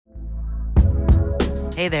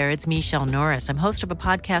Hey there, it's Michelle Norris. I'm host of a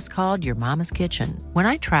podcast called Your Mama's Kitchen. When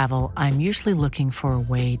I travel, I'm usually looking for a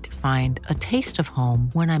way to find a taste of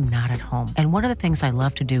home when I'm not at home. And one of the things I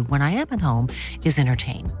love to do when I am at home is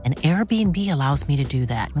entertain. And Airbnb allows me to do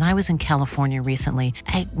that. When I was in California recently,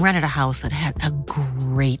 I rented a house that had a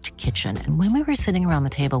great kitchen. And when we were sitting around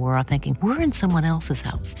the table, we were all thinking, we're in someone else's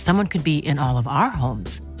house. Someone could be in all of our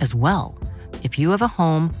homes as well. If you have a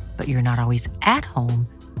home, but you're not always at home,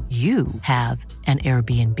 you have an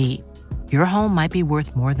Airbnb. Your home might be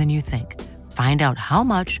worth more than you think. Find out how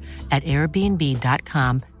much at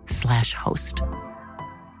airbnb.com/host.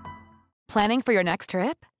 Planning for your next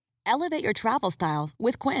trip? Elevate your travel style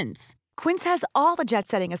with Quince. Quince has all the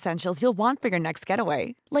jet-setting essentials you'll want for your next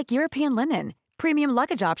getaway, like European linen, premium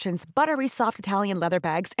luggage options, buttery soft Italian leather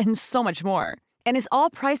bags, and so much more. And is all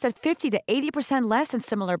priced at 50 to 80% less than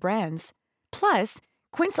similar brands. Plus,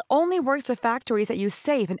 Quince only works with factories that use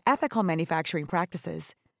safe and ethical manufacturing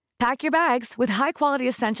practices. Pack your bags with high-quality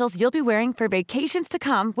essentials you'll be wearing for vacations to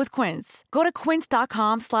come with Quince. Go to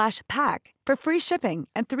quince.com/pack for free shipping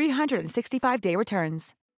and 365-day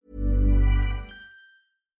returns.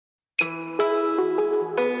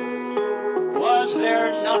 Was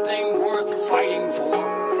there nothing worth fighting for?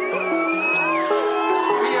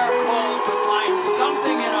 We are called to find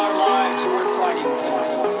something in our lives worth fighting for.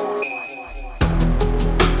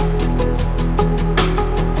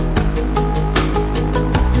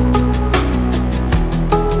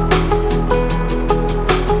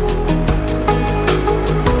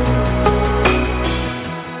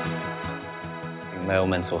 Male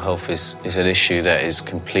mental health is an issue that is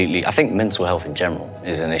completely... I think mental health in general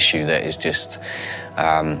is an issue that is just,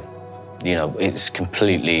 it's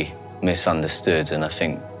completely misunderstood. And I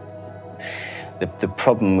think the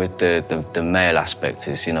problem with the male aspect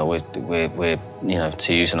is, we're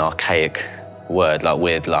to use an archaic word, like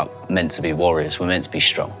we're like meant to be warriors. We're meant to be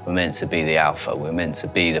strong. We're meant to be the alpha. We're meant to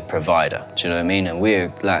be the provider. Do you know what I mean? And we're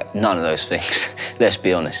like none of those things. Let's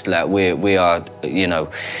be honest. Like we are,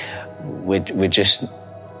 we're just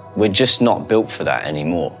not built for that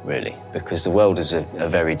anymore, really, because the world is a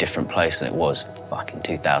very different place than it was fucking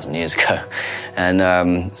 2,000 years ago.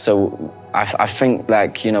 And so I think,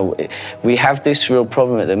 we have this real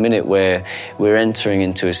problem at the minute where we're entering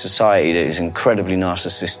into a society that is incredibly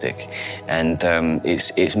narcissistic, and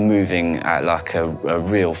it's moving at like a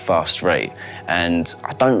real fast rate. And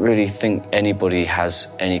I don't really think anybody has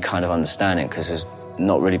any kind of understanding, because there's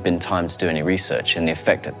not really been time to do any research and the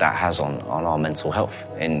effect that has on our mental health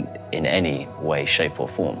in any way, shape or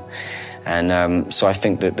form. And so I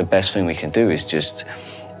think that the best thing we can do is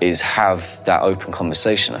have that open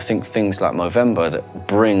conversation. I think things like Movember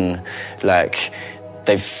that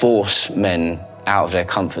they force men out of their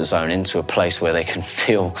comfort zone into a place where they can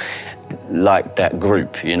feel like that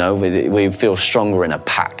group, we feel stronger in a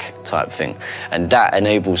pack type thing. And that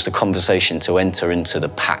enables the conversation to enter into the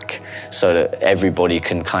pack so that everybody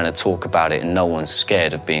can kind of talk about it and no one's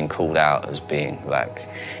scared of being called out as being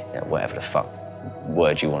whatever the fuck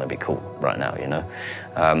word you want to be called right now,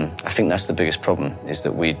 I think that's the biggest problem, is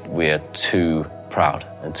that we are too proud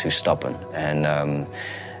and too stubborn,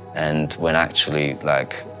 and when actually,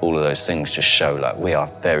 all of those things just show, we are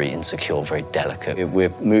very insecure, very delicate.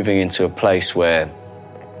 We're moving into a place where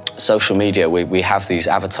social media, we have these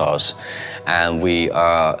avatars, and we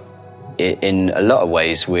are, in a lot of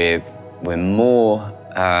ways, we're more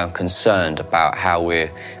concerned about how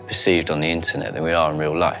we're perceived on the internet than we are in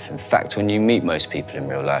real life. In fact, when you meet most people in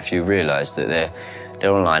real life, you realise that their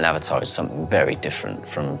online avatar is something very different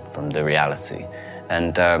from the reality.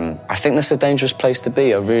 And I think that's a dangerous place to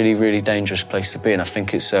be, a really, really dangerous place to be. And I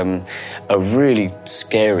think it's a really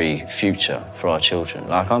scary future for our children.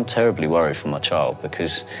 I'm terribly worried for my child,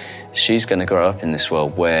 because she's going to grow up in this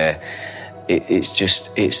world where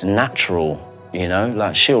it's natural,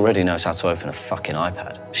 she already knows how to open a fucking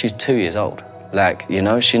iPad. She's 2 years old.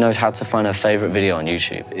 She knows how to find her favourite video on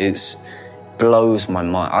YouTube. It blows my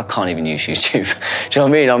mind. I can't even use YouTube. Do you know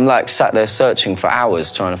what I mean? I'm sat there searching for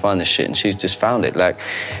hours trying to find this shit, and she's just found it. But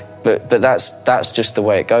that's just the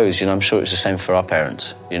way it goes. I'm sure it's the same for our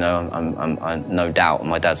parents. I'm no doubt.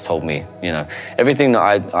 My dad's told me, everything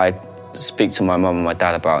that I speak to my mum and my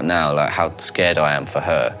dad about now, how scared I am for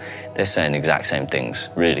her. They're saying the exact same things,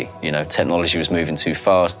 really. Technology was moving too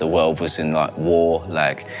fast. The world was in war.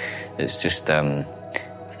 It's just. I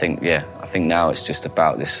think now it's just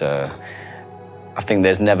about this. I think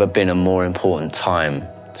there's never been a more important time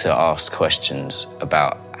to ask questions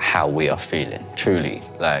about how we are feeling. Truly,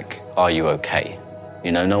 are you okay?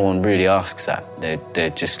 No one really asks that. They're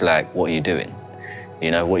just what are you doing?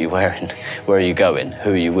 What are you wearing? Where are you going?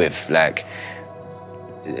 Who are you with?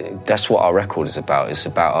 that's what our record is about. It's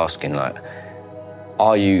about asking, like,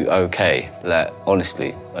 are you okay? Like,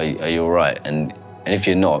 honestly, are you all right? And if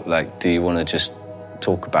you're not, like, do you want to just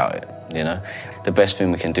talk about it, you know? The best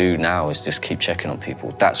thing we can do now is just keep checking on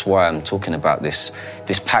people. That's why I'm talking about this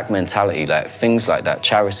pack mentality, like things like that,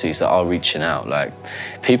 charities that are reaching out, like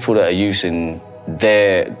people that are using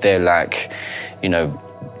their like, you know,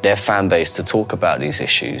 their fan base to talk about these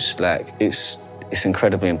issues. Like, it's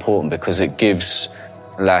incredibly important because it gives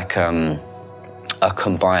like a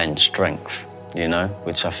combined strength, you know,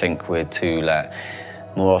 which I think we're too, like,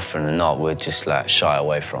 more often than not, we're just like shy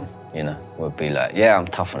away from. You know, we'll be like, yeah, I'm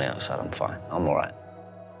tough on the outside, I'm fine, I'm all right.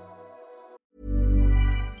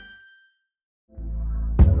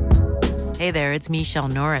 Hey there, it's Michelle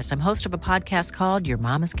Norris. I'm host of a podcast called Your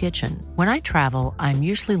Mama's Kitchen. When I travel, I'm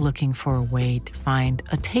usually looking for a way to find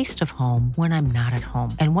a taste of home when I'm not at home.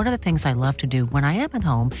 And one of the things I love to do when I am at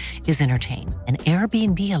home is entertain. And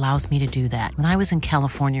Airbnb allows me to do that. When I was in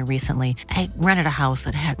California recently, I rented a house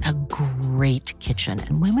that had a great kitchen.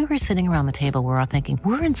 And when we were sitting around the table, we're all thinking,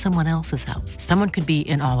 we're in someone else's house. Someone could be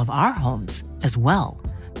in all of our homes as well.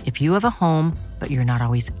 If you have a home, but you're not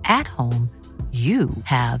always at home, you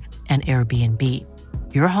have an Airbnb.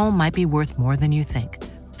 Your home might be worth more than you think.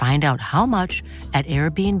 Find out how much at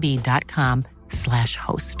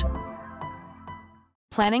airbnb.com/host.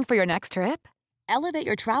 Planning for your next trip? Elevate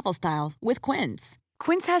your travel style with Quince.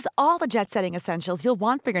 Quince has all the jet-setting essentials you'll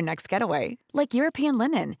want for your next getaway, like European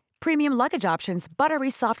linen, premium luggage options, buttery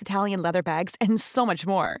soft Italian leather bags, and so much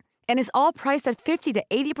more. And is all priced at 50 to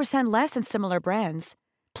 80% less than similar brands.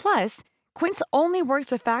 Plus, Quince only works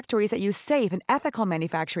with factories that use safe and ethical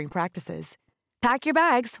manufacturing practices. Pack your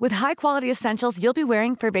bags with high-quality essentials you'll be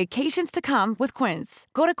wearing for vacations to come with Quince.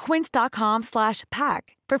 Go to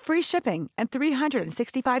quince.com/pack for free shipping and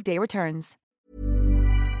 365-day returns.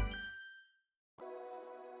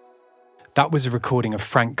 That was a recording of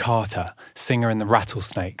Frank Carter, singer in the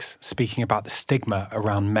Rattlesnakes, speaking about the stigma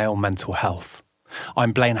around male mental health.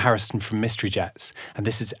 I'm Blaine Harrison from Mystery Jets, and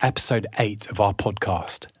this is episode 8 of our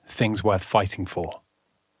podcast, Things Worth Fighting For.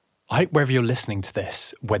 I hope wherever you're listening to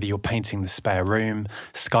this, whether you're painting the spare room,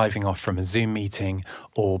 skiving off from a Zoom meeting,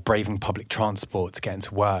 or braving public transport to get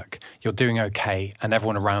into work, you're doing okay and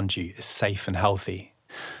everyone around you is safe and healthy.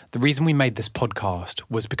 The reason we made this podcast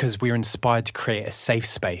was because we were inspired to create a safe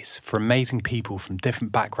space for amazing people from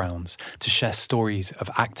different backgrounds to share stories of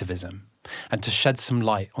activism and to shed some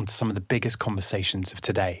light onto some of the biggest conversations of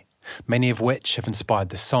today, many of which have inspired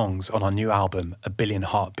the songs on our new album, A Billion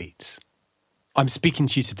Heartbeats. I'm speaking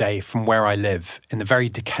to you today from where I live, in the very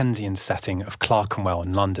Dickensian setting of Clerkenwell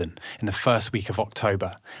in London, in the first week of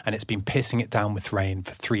October, and it's been pissing it down with rain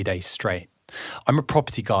for 3 days straight. I'm a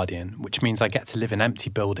property guardian, which means I get to live in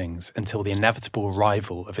empty buildings until the inevitable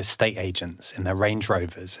arrival of estate agents in their Range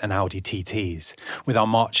Rovers and Audi TTs, with our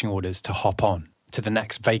marching orders to hop on to the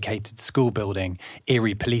next vacated school building,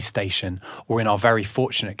 Erie police station, or in our very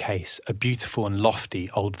fortunate case, a beautiful and lofty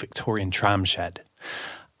old Victorian tram shed.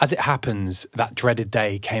 As it happens, that dreaded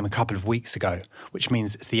day came a couple of weeks ago, which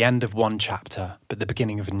means it's the end of one chapter, but the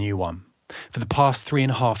beginning of a new one. For the past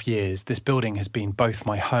 3.5 years, this building has been both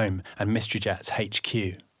my home and Mystery Jets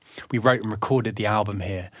HQ. We wrote and recorded the album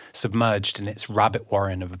here, submerged in its rabbit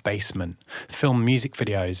warren of a basement, filmed music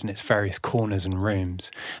videos in its various corners and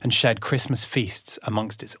rooms, and shared Christmas feasts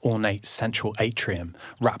amongst its ornate central atrium,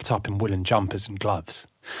 wrapped up in woolen jumpers and gloves.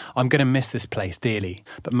 I'm going to miss this place dearly,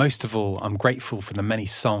 but most of all, I'm grateful for the many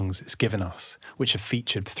songs it's given us, which have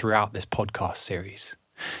featured throughout this podcast series.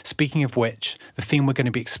 Speaking of which, the theme we're going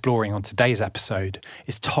to be exploring on today's episode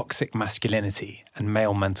is toxic masculinity and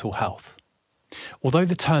male mental health. Although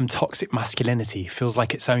the term toxic masculinity feels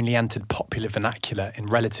like it's only entered popular vernacular in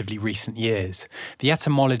relatively recent years, the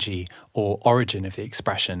etymology or origin of the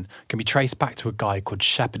expression can be traced back to a guy called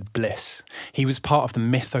Shepard Bliss. He was part of the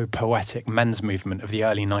mytho-poetic men's movement of the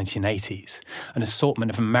early 1980s, an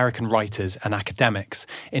assortment of American writers and academics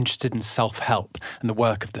interested in self-help and the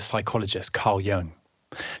work of the psychologist Carl Jung.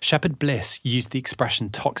 Shepard Bliss used the expression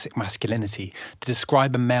toxic masculinity to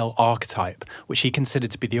describe a male archetype which he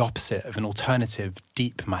considered to be the opposite of an alternative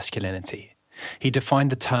deep masculinity. He defined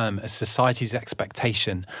the term as society's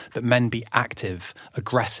expectation that men be active,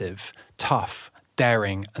 aggressive, tough,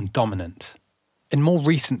 daring, and dominant. In more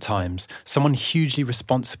recent times, someone hugely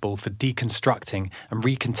responsible for deconstructing and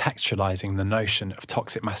recontextualizing the notion of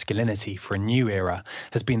toxic masculinity for a new era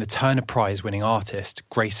has been the Turner Prize-winning artist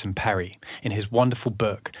Grayson Perry in his wonderful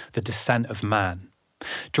book, The Descent of Man.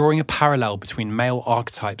 Drawing a parallel between male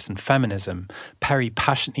archetypes and feminism, Perry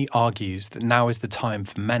passionately argues that now is the time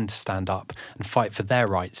for men to stand up and fight for their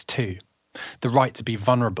rights too. The right to be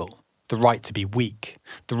vulnerable, the right to be weak,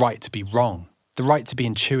 the right to be wrong, the right to be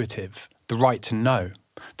intuitive, the right to know,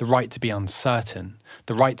 the right to be uncertain,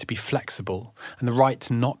 the right to be flexible, and the right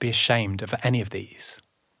to not be ashamed of any of these.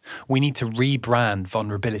 We need to rebrand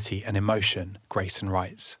vulnerability and emotion, Grayson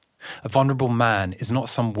writes. A vulnerable man is not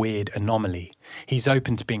some weird anomaly. He's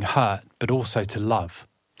open to being hurt, but also to love.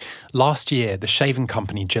 Last year, the shaving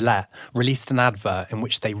company Gillette released an advert in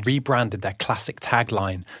which they rebranded their classic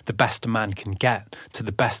tagline, "The best a man can get," to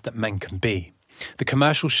 "The best that men can be." The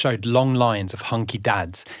commercial showed long lines of hunky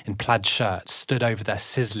dads in plaid shirts stood over their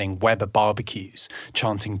sizzling Weber barbecues,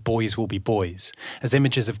 chanting "Boys will be boys," as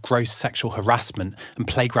images of gross sexual harassment and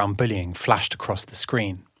playground bullying flashed across the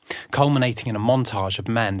screen, culminating in a montage of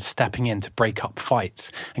men stepping in to break up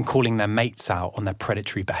fights and calling their mates out on their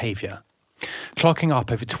predatory behaviour. Clocking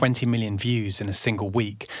up over 20 million views in a single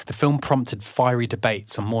week, the film prompted fiery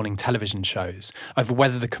debates on morning television shows over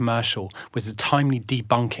whether the commercial was a timely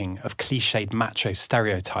debunking of cliched macho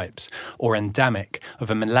stereotypes or endemic of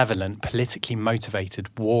a malevolent, politically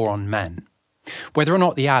motivated war on men. Whether or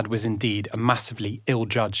not the ad was indeed a massively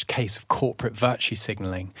ill-judged case of corporate virtue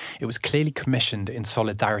signalling, it was clearly commissioned in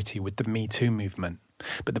solidarity with the Me Too movement.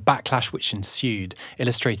 But the backlash which ensued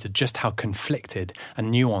illustrated just how conflicted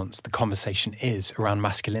and nuanced the conversation is around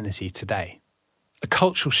masculinity today. A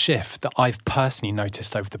cultural shift that I've personally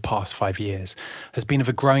noticed over the past 5 years has been of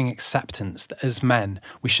a growing acceptance that as men,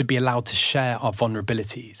 we should be allowed to share our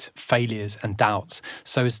vulnerabilities, failures and doubts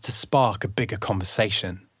so as to spark a bigger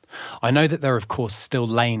conversation. I know that there are of course still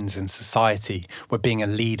lanes in society where being a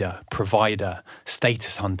leader, provider,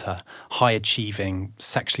 status hunter, high-achieving,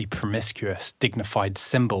 sexually promiscuous, dignified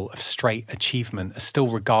symbol of straight achievement are still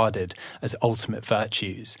regarded as ultimate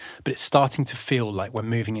virtues, but it's starting to feel like we're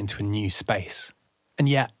moving into a new space. And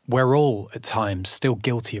yet, we're all, at times, still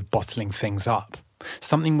guilty of bottling things up.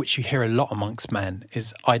 Something which you hear a lot amongst men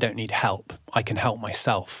is, "I don't need help, I can help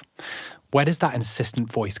myself." Where does that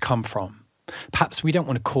insistent voice come from? Perhaps we don't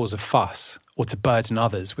want to cause a fuss or to burden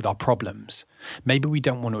others with our problems. Maybe we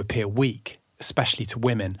don't want to appear weak, especially to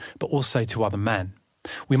women, but also to other men.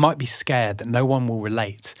 We might be scared that no one will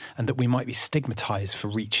relate and that we might be stigmatised for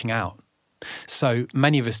reaching out. So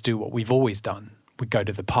many of us do what we've always done. We go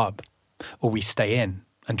to the pub, or we stay in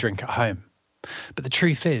and drink at home. But the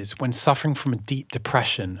truth is, when suffering from a deep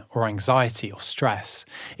depression or anxiety or stress,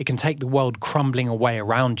 it can take the world crumbling away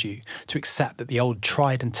around you to accept that the old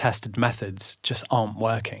tried and tested methods just aren't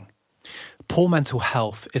working. Poor mental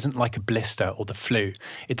health isn't like a blister or the flu.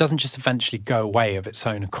 It doesn't just eventually go away of its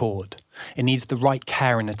own accord. It needs the right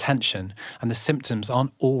care and attention, and the symptoms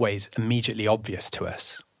aren't always immediately obvious to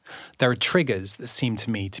us. There are triggers that seem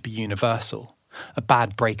to me to be universal. A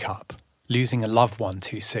bad breakup, losing a loved one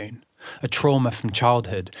too soon, a trauma from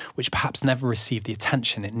childhood which perhaps never received the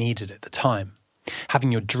attention it needed at the time,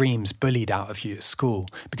 having your dreams bullied out of you at school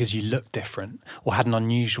because you looked different or had an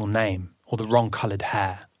unusual name or the wrong coloured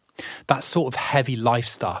hair. That sort of heavy life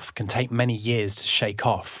stuff can take many years to shake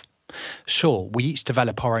off. Sure, we each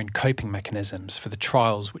develop our own coping mechanisms for the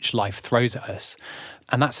trials which life throws at us,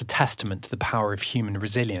 and that's a testament to the power of human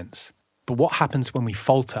resilience. But what happens when we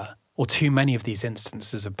falter, or too many of these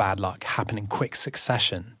instances of bad luck happen in quick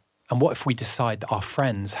succession? And what if we decide that our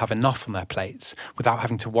friends have enough on their plates without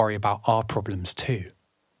having to worry about our problems too?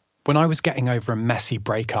 When I was getting over a messy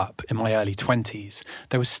breakup in my early 20s,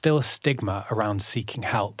 there was still a stigma around seeking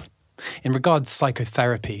help. In regards to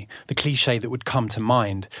psychotherapy, the cliche that would come to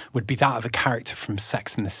mind would be that of a character from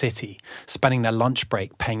Sex and the City, spending their lunch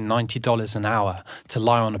break paying $90 an hour to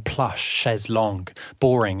lie on a plush chaise longue,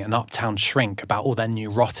 boring an uptown shrink about all their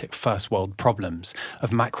neurotic first world problems of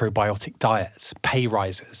macrobiotic diets, pay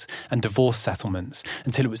rises, and divorce settlements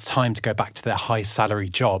until it was time to go back to their high salary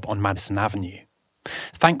job on Madison Avenue.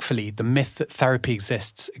 Thankfully, the myth that therapy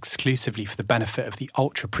exists exclusively for the benefit of the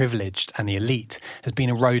ultra-privileged and the elite has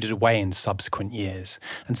been eroded away in subsequent years,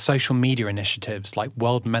 and social media initiatives like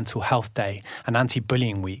World Mental Health Day and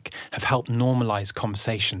Anti-Bullying Week have helped normalise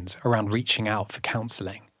conversations around reaching out for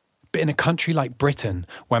counselling. But in a country like Britain,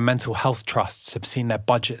 where mental health trusts have seen their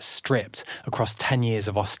budgets stripped across 10 years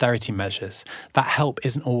of austerity measures, that help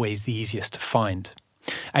isn't always the easiest to find.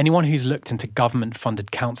 Anyone who's looked into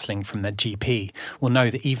government-funded counselling from their GP will know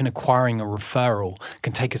that even acquiring a referral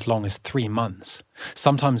can take as long as 3 months,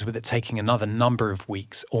 sometimes with it taking another number of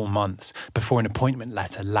weeks or months before an appointment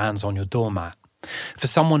letter lands on your doormat. For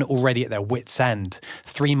someone already at their wits' end,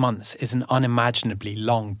 3 months is an unimaginably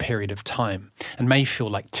long period of time and may feel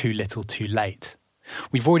like too little too late.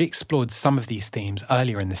 We've already explored some of these themes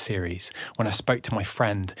earlier in the series when I spoke to my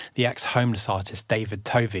friend, the ex-homeless artist David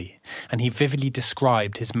Tovey, and he vividly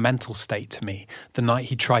described his mental state to me the night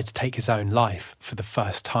he tried to take his own life for the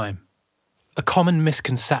first time. A common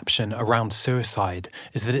misconception around suicide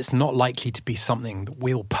is that it's not likely to be something that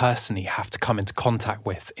we'll personally have to come into contact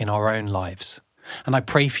with in our own lives. And I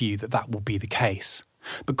pray for you that that will be the case.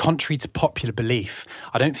 But contrary to popular belief,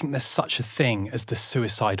 I don't think there's such a thing as the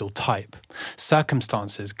suicidal type.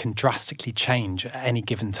 Circumstances can drastically change at any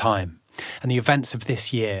given time, and the events of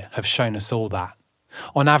this year have shown us all that.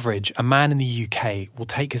 On average, a man in the UK will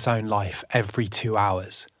take his own life every 2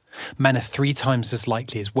 hours. Men are 3 times as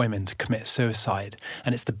likely as women to commit suicide,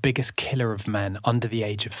 and it's the biggest killer of men under the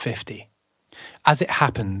age of 50. As it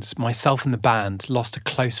happens, myself and the band lost a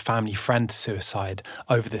close family friend to suicide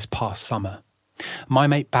over this past summer. My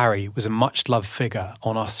mate Barry was a much-loved figure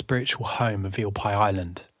on our spiritual home of Eel Pie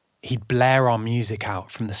Island. He'd blare our music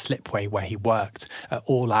out from the slipway where he worked at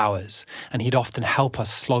all hours, and he'd often help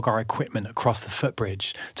us slog our equipment across the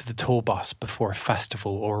footbridge to the tour bus before a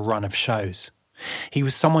festival or a run of shows. He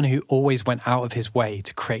was someone who always went out of his way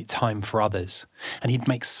to create time for others, and he'd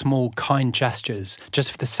make small, kind gestures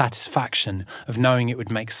just for the satisfaction of knowing it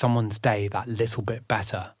would make someone's day that little bit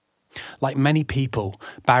better. Like many people,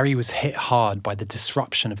 Barry was hit hard by the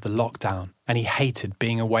disruption of the lockdown, and he hated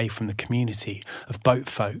being away from the community of boat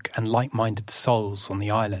folk and like-minded souls on the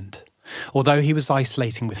island. Although he was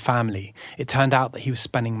isolating with family, it turned out that he was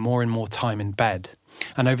spending more and more time in bed,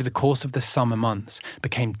 and over the course of the summer months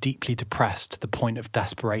became deeply depressed to the point of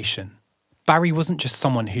desperation. Barry wasn't just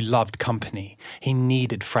someone who loved company, he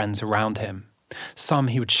needed friends around him. Some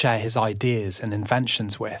he would share his ideas and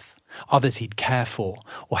inventions with, others he'd care for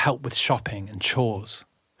or help with shopping and chores.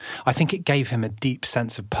 I think it gave him a deep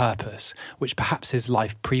sense of purpose, which perhaps his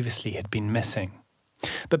life previously had been missing.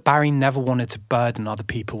 But Barry never wanted to burden other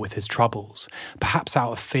people with his troubles, perhaps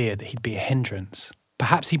out of fear that he'd be a hindrance.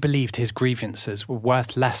 Perhaps he believed his grievances were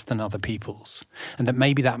worth less than other people's, and that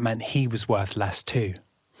maybe that meant he was worth less too.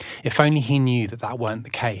 If only he knew that that weren't the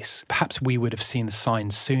case, perhaps we would have seen the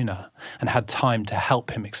signs sooner and had time to help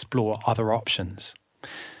him explore other options.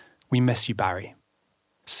 We miss you, Barry.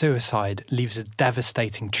 Suicide leaves a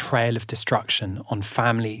devastating trail of destruction on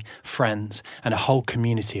family, friends, and a whole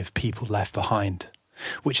community of people left behind,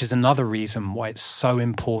 which is another reason why it's so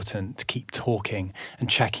important to keep talking and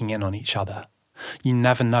checking in on each other. You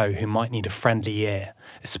never know who might need a friendly ear,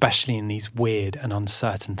 especially in these weird and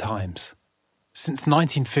uncertain times. Since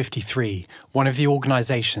 1953, one of the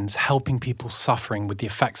organisations helping people suffering with the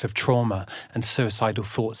effects of trauma and suicidal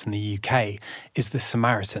thoughts in the UK is the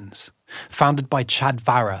Samaritans. Founded by Chad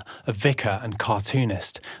Varra, a vicar and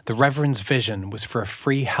cartoonist, the Reverend's vision was for a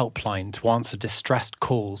free helpline to answer distressed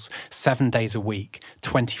calls 7 days a week,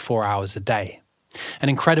 24 hours a day. An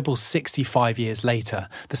incredible 65 years later,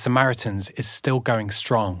 the Samaritans is still going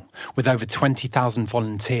strong, with over 20,000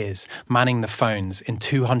 volunteers manning the phones in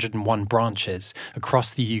 201 branches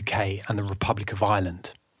across the UK and the Republic of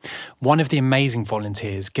Ireland. One of the amazing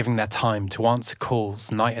volunteers giving their time to answer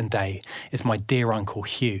calls night and day is my dear uncle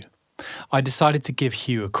Hugh. I decided to give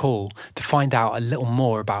Hugh a call to find out a little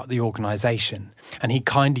more about the organisation, and he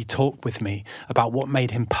kindly talked with me about what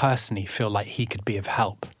made him personally feel like he could be of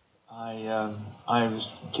help. I was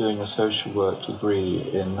doing a social work degree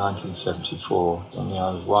in 1974 on the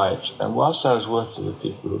Isle of Wight, and whilst I was working with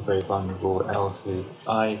people who were very vulnerable, elderly,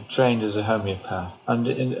 I trained as a homeopath. And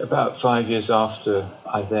in about 5 years after,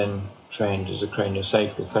 I then trained as a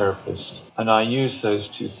craniosacral therapist, and I used those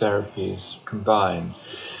two therapies combined.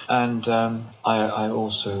 And I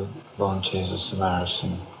also volunteered as a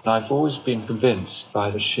Samaritan. And I've always been convinced by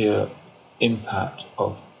the sheer impact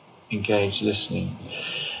of engaged listening.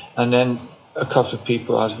 And then a couple of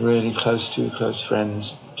people I was really close to, close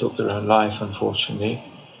friends, took their own life, unfortunately.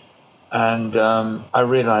 And I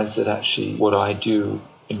realised that actually what I do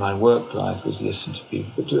in my work life was listen to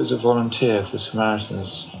people. But as a volunteer for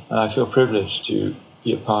Samaritans, and I feel privileged to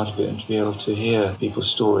be a part of it and to be able to hear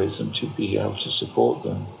people's stories and to be able to support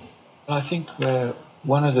them. And I think we're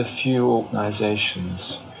one of the few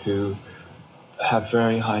organisations who have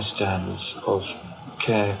very high standards of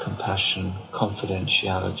care, compassion,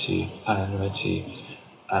 confidentiality, anonymity,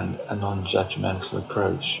 and a non-judgmental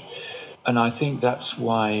approach. And I think that's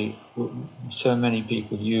why so many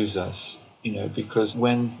people use us, because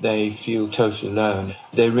when they feel totally alone,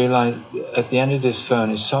 they realise at the end of this phone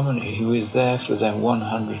is someone who is there for them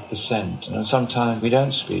 100%. And sometimes we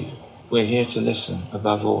don't speak. We're here to listen,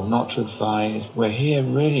 above all, not to advise. We're here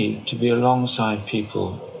really to be alongside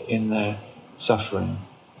people in their suffering.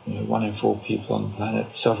 1 in 4 people on the planet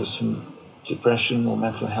suffers from depression or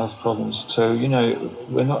mental health problems. So,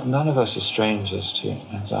 none of us are strangers to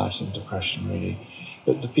anxiety and depression, really.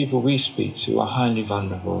 But the people we speak to are highly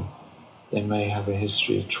vulnerable. They may have a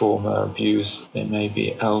history of trauma, abuse. They may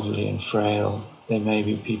be elderly and frail. There may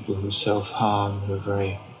be people who self-harm, who are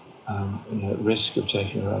very at risk of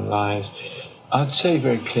taking their own lives. I'd say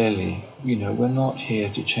very clearly, we're not here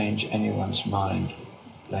to change anyone's mind,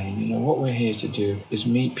 Blaine. What we're here to do is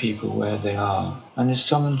meet people where they are. And if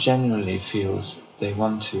someone genuinely feels they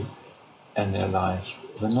want to end their life,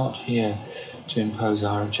 we're not here to impose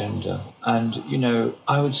our agenda. And,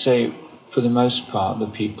 I would say for the most part, the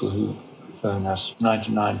people who phone us,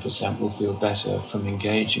 99% will feel better from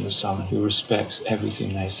engaging with someone who respects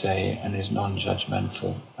everything they say and is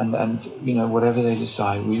non-judgmental. And whatever they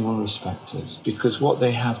decide, we will respect it. Because what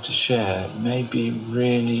they have to share may be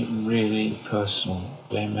really, really personal.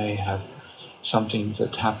 They may have something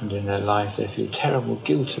that happened in their life they feel terrible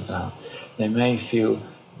guilt about. They may feel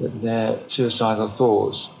that their suicidal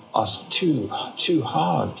thoughts are too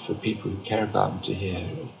hard for people who care about them to hear,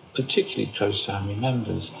 particularly close family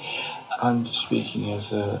members. I'm speaking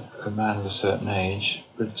as a man of a certain age,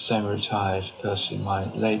 semi-retired person in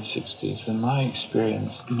my late 60s, and my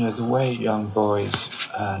experience, the way young boys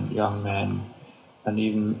and young men and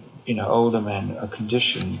even, older men are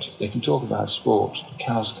conditioned, they can talk about sport, the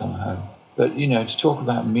cows come home. But, to talk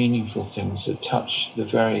about meaningful things that touch the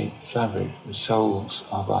very fabric, the souls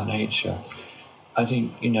of our nature, I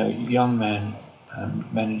think, young men,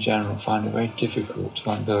 men in general, find it very difficult to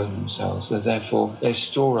unburden themselves. So therefore, they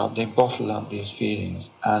bottle up these feelings.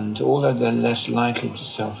 And although they're less likely to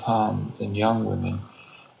self-harm than young women,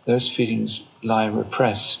 those feelings lie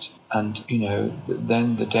repressed. And,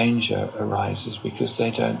 then the danger arises because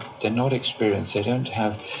they're not experienced. They don't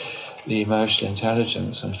have the emotional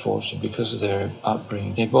intelligence, unfortunately, because of their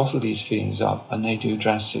upbringing. They bottle these feelings up and they do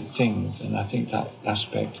drastic things. And I think that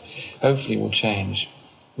aspect hopefully will change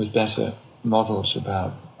with better models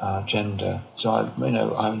about gender. So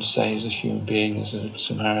I would say as a human being, as a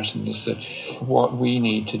Samaritan, is that what we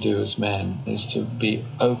need to do as men is to be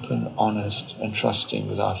open, honest and trusting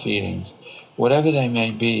with our feelings, whatever they may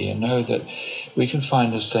be, and know that we can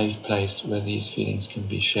find a safe place where these feelings can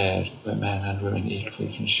be shared, where men and women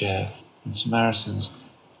equally can share. And Samaritans,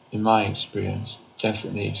 in my experience,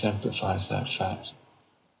 definitely exemplifies that fact.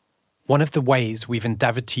 One of the ways we've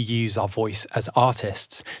endeavoured to use our voice as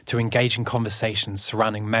artists to engage in conversations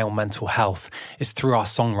surrounding male mental health is through our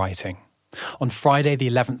songwriting. On Friday, the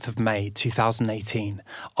 11th of May 2018,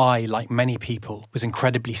 I, like many people, was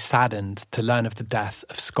incredibly saddened to learn of the death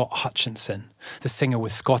of Scott Hutchinson, the singer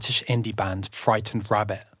with Scottish indie band Frightened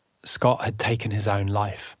Rabbit. Scott had taken his own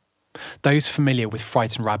life. Those familiar with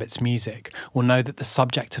Frightened Rabbit's music will know that the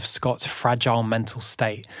subject of Scott's fragile mental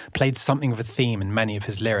state played something of a theme in many of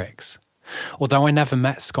his lyrics. Although I never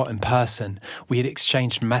met Scott in person, we had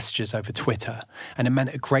exchanged messages over Twitter, and it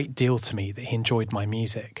meant a great deal to me that he enjoyed my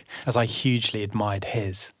music, as I hugely admired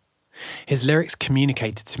his. His lyrics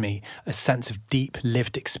communicated to me a sense of deep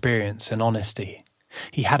lived experience and honesty.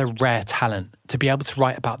 He had a rare talent to be able to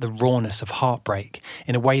write about the rawness of heartbreak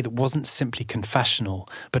in a way that wasn't simply confessional,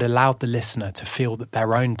 but allowed the listener to feel that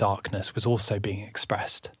their own darkness was also being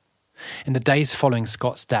expressed. In the days following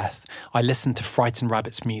Scott's death, I listened to Frightened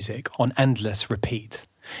Rabbit's music on endless repeat,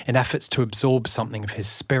 in efforts to absorb something of his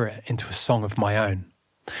spirit into a song of my own.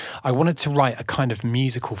 I wanted to write a kind of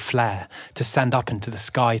musical flair to send up into the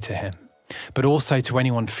sky to him, but also to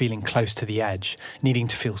anyone feeling close to the edge, needing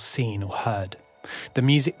to feel seen or heard. The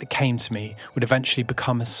music that came to me would eventually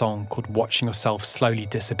become a song called Watching Yourself Slowly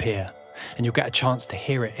Disappear, and you'll get a chance to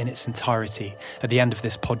hear it in its entirety at the end of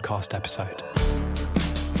this podcast episode.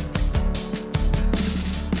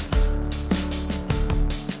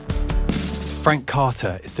 Frank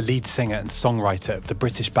Carter is the lead singer and songwriter of the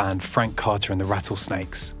British band Frank Carter and the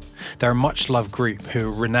Rattlesnakes. They're a much-loved group who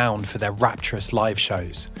are renowned for their rapturous live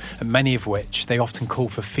shows, at many of which they often call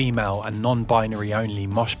for female and non-binary only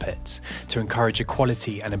mosh pits to encourage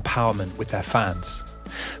equality and empowerment with their fans.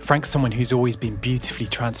 Frank's someone who's always been beautifully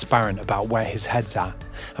transparent about where his head's at,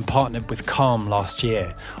 and partnered with Calm last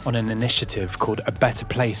year on an initiative called A Better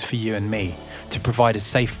Place for You and Me to provide a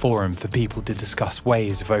safe forum for people to discuss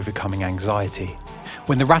ways of overcoming anxiety.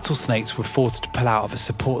 When the Rattlesnakes were forced to pull out of a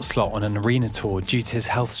support slot on an arena tour due to his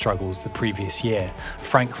health struggles the previous year,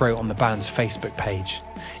 Frank wrote on the band's Facebook page,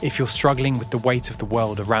 "If you're struggling with the weight of the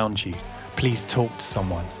world around you, please talk to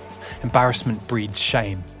someone. Embarrassment breeds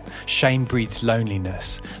shame. Shame breeds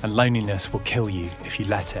loneliness, and loneliness will kill you if you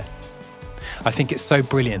let it." I think it's so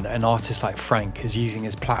brilliant that an artist like Frank is using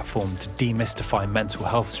his platform to demystify mental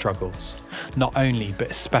health struggles, not only but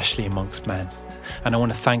especially amongst men. And I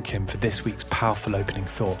want to thank him for this week's powerful opening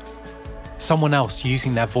thought. Someone else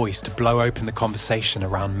using their voice to blow open the conversation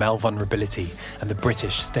around male vulnerability and the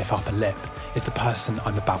British stiff upper lip is the person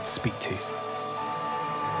I'm about to speak to.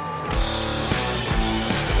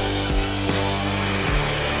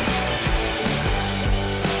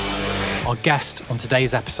 Our guest on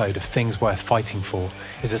today's episode of Things Worth Fighting For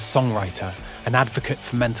is a songwriter, an advocate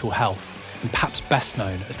for mental health, and perhaps best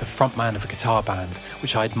known as the frontman of a guitar band,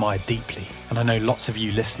 which I admire deeply, and I know lots of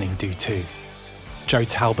you listening do too. Joe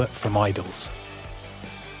Talbot from Idles.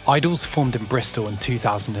 Idles formed in Bristol in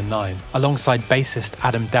 2009, alongside bassist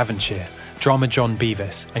Adam Devonshire, drummer John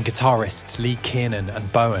Beavis, and guitarists Lee Kiernan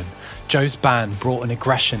and Bowen. Joe's band brought an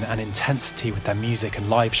aggression and intensity with their music and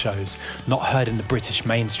live shows not heard in the British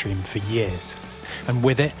mainstream for years. And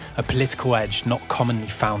with it, a political edge not commonly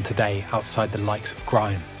found today outside the likes of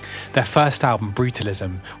grime. Their first album,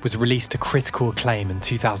 Brutalism, was released to critical acclaim in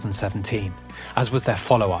 2017, as was their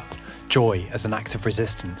follow-up, Joy as an Act of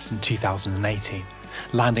Resistance, in 2018,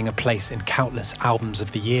 landing a place in countless Albums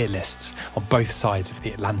of the Year lists on both sides of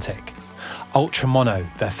the Atlantic. Ultra Mono,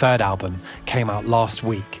 their third album, came out last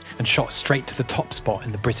week and shot straight to the top spot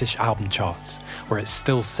in the British album charts, where it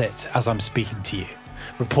still sits as I'm speaking to you,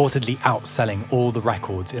 reportedly outselling all the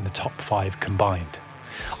records in the top 5 combined.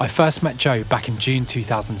 I first met Joe back in June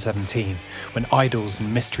 2017 when Idles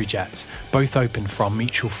and Mystery Jets both opened for our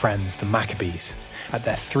mutual friends, the Maccabees, at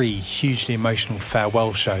their 3 hugely emotional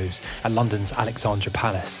farewell shows at London's Alexandra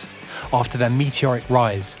Palace. After their meteoric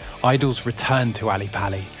rise, Idles returned to Ali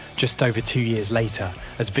Pali just over 2 years later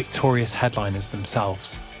as victorious headliners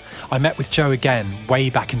themselves. I met with Joe again way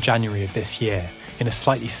back in January of this year in a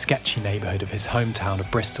slightly sketchy neighbourhood of his hometown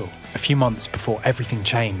of Bristol, a few months before everything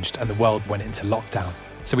changed and the world went into lockdown.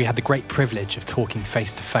 So we had the great privilege of talking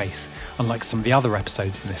face to face, unlike some of the other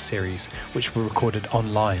episodes in this series, which were recorded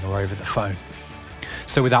online or over the phone.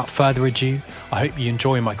 So without further ado, I hope you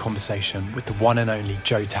enjoy my conversation with the one and only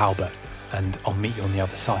Joe Talbot, and I'll meet you on the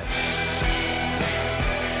other side.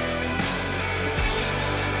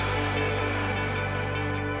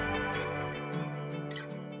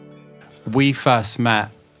 We first met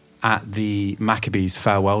at the Maccabees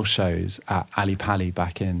farewell shows at Ali Pali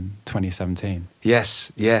back in 2017.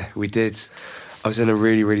 Yes, yeah, we did. I was in a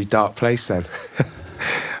really, really dark place then.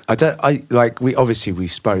 We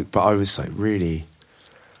spoke, but I was like really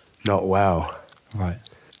not well. Right.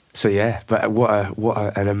 So yeah, but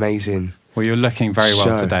an amazing. Well, you're looking very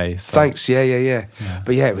well show. today. So. Thanks. Yeah.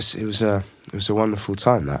 But yeah, it was a wonderful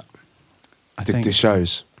time that. I think the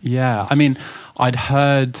shows. Yeah, I mean, I'd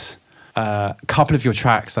heard a couple of your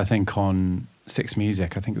tracks, I think, on Six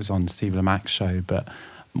Music. I think it was on Steve Lamac's show, but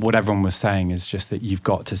what everyone was saying is just that you've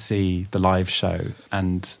got to see the live show,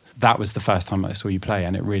 and that was the first time I saw you play,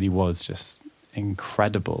 and it really was just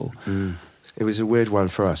incredible. It was a weird one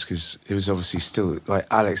for us because it was obviously still like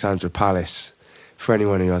Alexandra Palace. For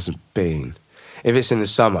anyone who hasn't been, if it's in the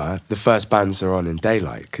summer, the first bands are on in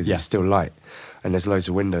daylight because it's still light and there's loads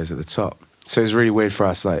of windows at the top. So it was really weird for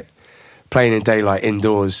us, like playing in daylight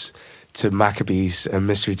indoors to Maccabees and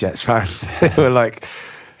Mystery Jets fans. We're like,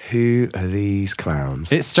 who are these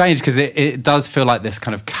clowns? It's strange because it does feel like this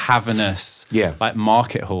kind of cavernous, like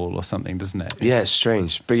market hall or something, doesn't it? Yeah, it's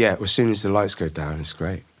strange. But yeah, as soon as the lights go down, it's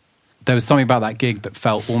great. There was something about that gig that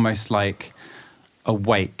felt almost like a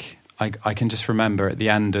wake. I can just remember at the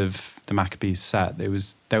end of the Maccabees set,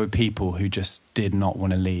 there were people who just did not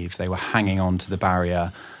want to leave. They were hanging on to the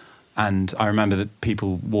barrier. And I remember that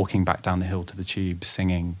people walking back down the hill to the tube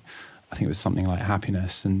singing, I think it was something like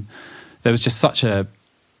Happiness. And there was just such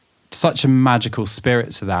a magical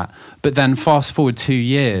spirit to that. But then fast forward 2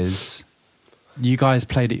 years, you guys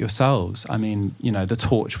played it yourselves. I mean, you know, the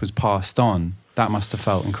torch was passed on. That must have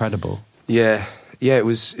felt incredible. Yeah, it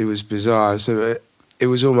was bizarre. So it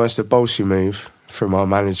was almost a Bolshoi move from our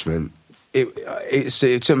management.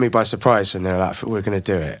 It took me by surprise when they were like, we're going to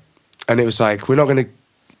do it. And it was like, we're not going to,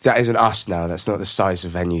 that isn't us now. That's not the size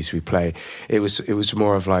of venues we play. It was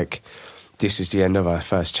more of like, this is the end of our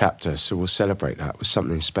first chapter, so we'll celebrate that with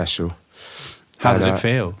something special. How did it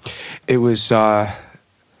feel? It was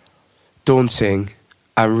daunting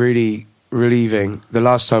and really relieving. The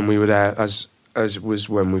last time we were there, as was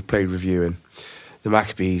when we played with you and the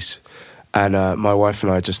Maccabees, and my wife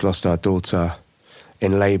and I just lost our daughter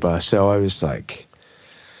in labour, so I was like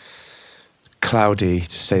cloudy to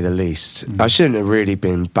say the least. I shouldn't have really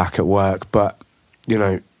been back at work, but you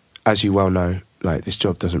know, as you well know, like this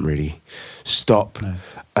job doesn't really stop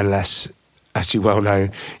unless, as you well know,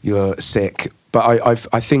 you're sick. But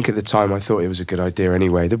I think at the time I thought it was a good idea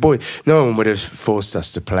anyway. No one would have forced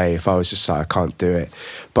us to play if I was just like, I can't do it.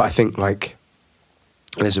 But I think like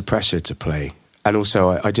there's a pressure to play. And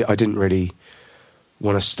also I didn't really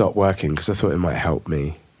want to stop working because I thought it might help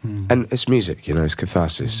me. And it's music, you know, it's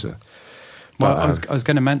catharsis. So. Well, I was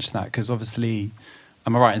going to mention that because obviously,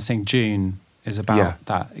 am I right in saying June is about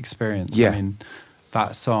that experience? Yeah. I mean,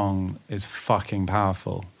 that song is fucking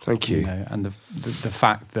powerful. Thank you. know, and the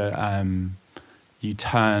fact that you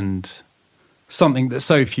turned something that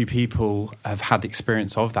so few people have had the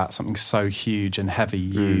experience of, that something so huge and heavy,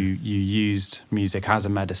 you used music as a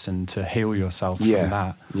medicine to heal yourself from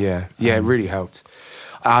that. Yeah, it really helped.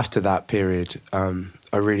 After that period, I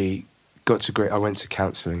really got to I went to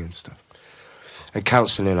counselling and stuff. And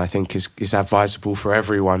counselling, I think, is advisable for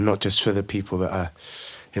everyone, not just for the people that are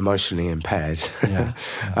emotionally impaired. It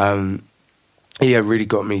really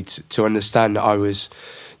got me to understand that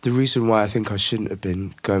the reason why I think I shouldn't have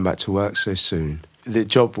been going back to work so soon. The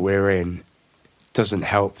job we're in doesn't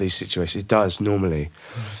help these situations. It does normally,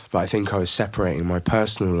 but I think I was separating my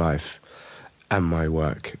personal life and my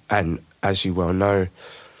work. And as you well know,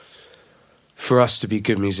 for us to be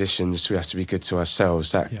good musicians, we have to be good to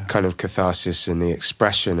ourselves. That kind of catharsis and the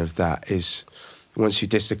expression of that is, once you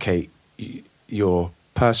dislocate your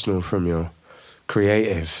personal from your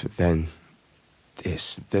creative, then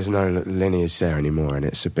there's no lineage there anymore, and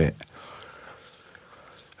it's a bit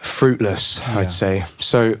fruitless, I'd say.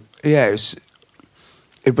 So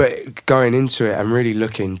but going into it and really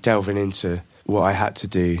delving into what I had to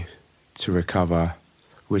do to recover,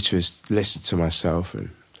 which was listen to myself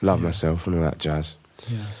and love myself and all that jazz,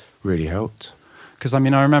 really helped. Because I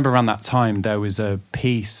remember around that time there was a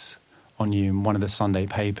piece on you in one of the Sunday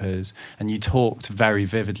papers, and you talked very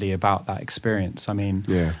vividly about that experience.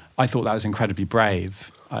 I thought that was incredibly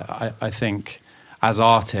brave. I think as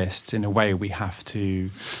artists, in a way, we have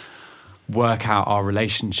to work out our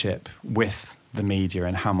relationship with the media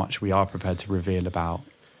and how much we are prepared to reveal about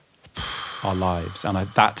our lives. And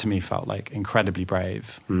that to me felt like incredibly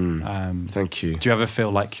brave. Thank you. Do you ever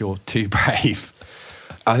feel like you're too brave?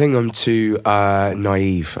 I think I'm too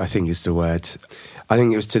naive, I think is the word. I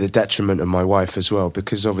think it was to the detriment of my wife as well,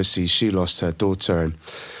 because obviously she lost her daughter, and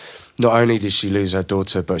not only did she lose her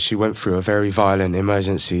daughter, but she went through a very violent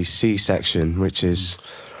emergency C-section, which is,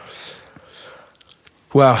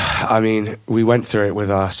 we went through it with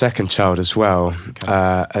our second child as well,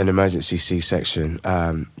 an emergency C-section.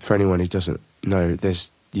 For anyone who doesn't know,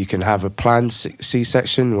 you can have a planned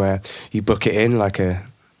C-section where you book it in like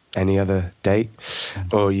any other date,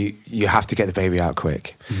 or you have to get the baby out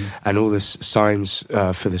quick. And all the signs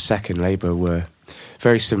for the second labour were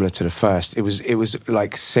very similar to the first. It was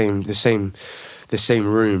like the same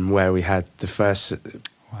room where we had the first,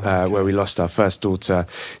 where we lost our first daughter,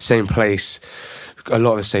 same place, a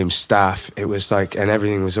lot of the same staff. It was like, and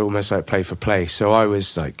everything was almost like play for play. So I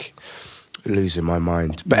was like losing my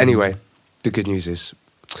mind. But anyway, the good news is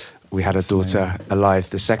we had a daughter alive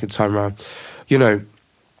the second time around.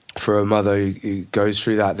 For a mother who goes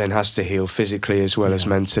through that, then has to heal physically as well as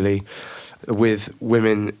mentally. With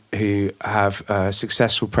women who have a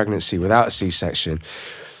successful pregnancy without a C-section,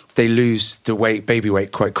 they lose the baby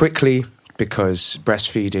weight quite quickly, because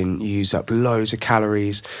breastfeeding, you use up loads of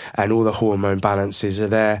calories and all the hormone balances are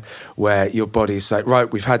there, where your body's like,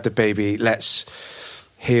 right, we've had the baby, let's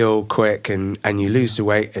heal quick, and you lose the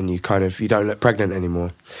weight and you don't look pregnant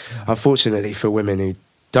anymore. Unfortunately for women who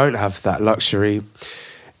don't have that luxury,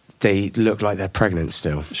 they look like they're pregnant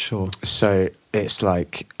still. Sure. So it's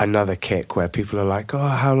like another kick where people are like, oh,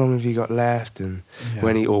 how long have you got left? And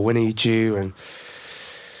when are you due? And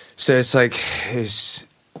so it's like, it's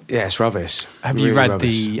rubbish. Have you read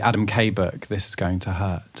the Adam Kay book, This Is Going to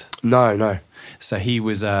Hurt? No. So he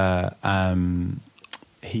was a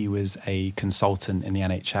consultant in the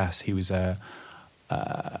NHS. He was a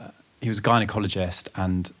gynecologist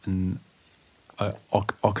and an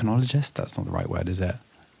oceanologist. That's not the right word, is it?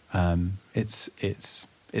 It's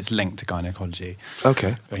linked to gynecology.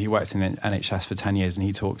 Okay. He worked in the NHS for 10 years, and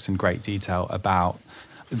he talks in great detail about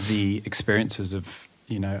the experiences of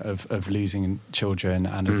losing children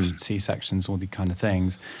and of C-sections, all these kind of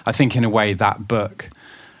things. I think in a way that book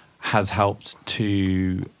has helped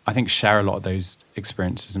to, share a lot of those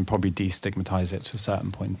experiences and probably destigmatize it to a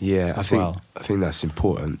certain point. Yeah, I think that's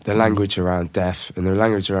important. The language around death and the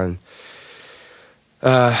language around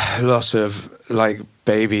loss of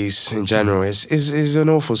babies in general is an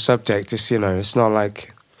awful subject. It's not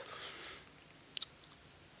like,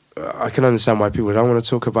 I can understand why people don't want to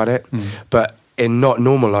talk about it, but in not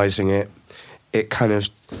normalizing it, it kind of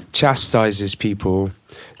chastises people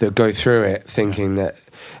that go through it thinking that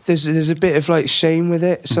there's a bit of like shame with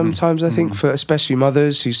it sometimes. I think for especially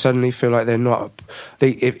mothers who suddenly feel like they're not,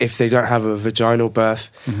 if they don't have a vaginal birth,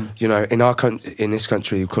 you know, in this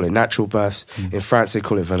country we call it natural births. In France they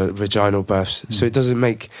call it vaginal births. So it doesn't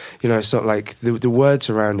make, you know, it's not like the words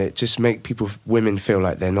around it just make women feel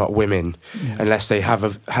like they're not women unless they have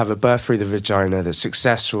a birth through the vagina that's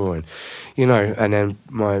successful, and you know. And then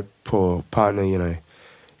my poor partner, you know,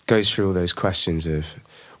 goes through all those questions of,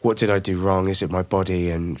 what did I do wrong? Is it my body?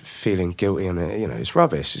 And feeling guilty, and you know, it's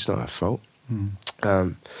rubbish. It's not her fault.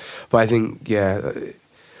 But I think,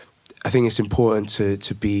 I think it's important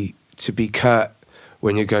to be curt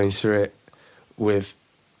when you're going through it with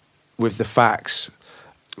the facts,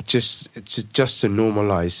 just to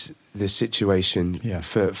normalise the situation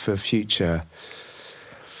for future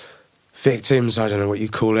victims. I don't know what you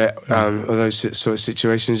call it, of those sort of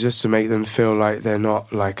situations, just to make them feel like they're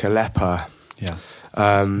not like a leper. Yeah.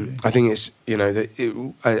 I think it's, you know,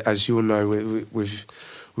 as you all know, with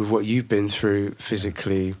what you've been through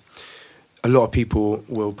physically, a lot of people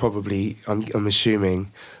will probably, I'm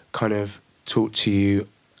assuming, kind of talk to you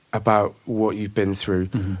about what you've been through,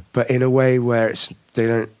 but in a way where they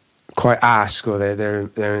don't quite ask, or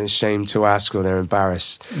they're ashamed to ask, or they're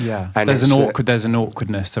embarrassed. Yeah, and there's an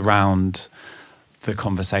awkwardness around the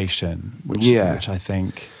conversation, which I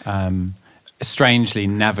think strangely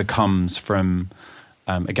never comes from.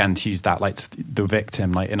 Again, to use that, like the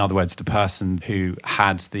victim, like in other words, the person who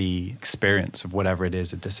had the experience of whatever it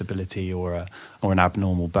is, a disability or an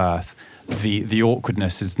abnormal birth, the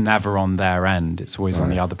awkwardness is never on their end. It's always on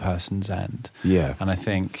the other person's end. Yeah. And I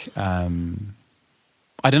think, I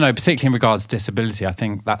don't know, particularly in regards to disability, I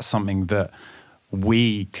think that's something that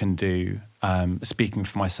we can do, speaking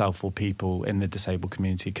for myself or people in the disabled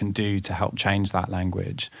community, can do to help change that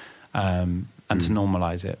language and to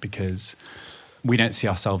normalise it, because we don't see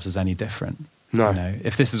ourselves as any different. No. You know,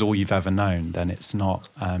 if this is all you've ever known, then it's not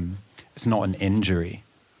an injury,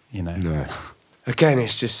 you know. No. Again,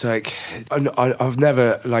 it's just like, I've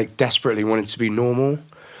never like desperately wanted to be normal,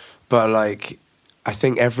 but like, I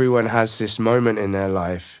think everyone has this moment in their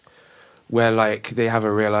life where like they have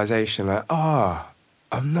a realization like,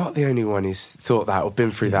 I'm not the only one who's thought that or been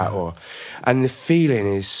through that, and the feeling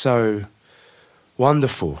is so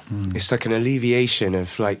wonderful. It's like an alleviation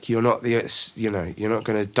of like, you're not going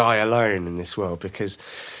to die alone in this world, because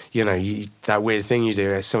you know that weird thing you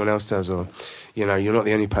do, someone else does, or you know, you're not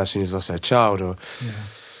the only person who's lost their child, or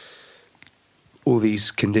all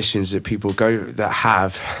these conditions that people that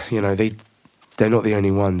have, you know, they're not the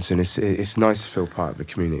only ones, and it's nice to feel part of the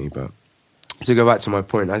community. But to go back to my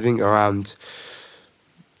point, I think around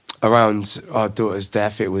our daughter's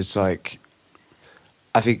death, it was like,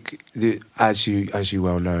 I think, as you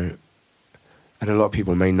well know, and a lot of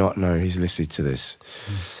people may not know who's listening to this,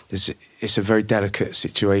 it's a very delicate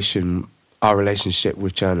situation, our relationship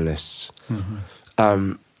with journalists.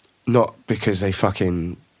 Not because they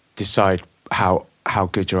fucking decide how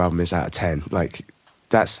good your album is out of 10. Like,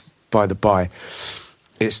 that's by the by.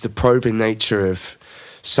 It's the probing nature of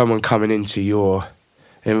someone coming into your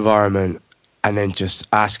environment and then just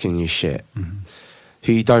asking you shit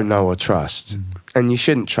who you don't know or trust. And you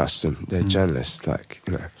shouldn't trust them. They're journalists, like,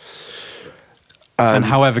 you know. And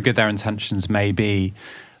however good their intentions may be,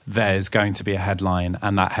 there's going to be a headline,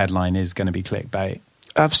 and that headline is going to be clickbait.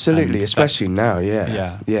 Absolutely, and especially now,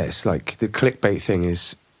 yeah. It's like the clickbait thing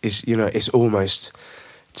is you know, it's almost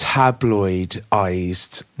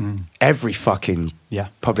tabloidized every fucking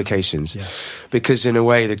publications. Yeah. Because in a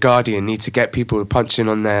way, The Guardian need to get people punching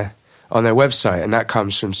on their website, and that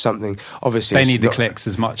comes from something, obviously they need the clicks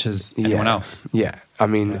as much as anyone else. Yeah, I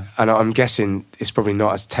mean, and I'm guessing it's probably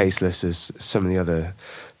not as tasteless as some of the other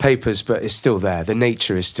papers, but it's still there. The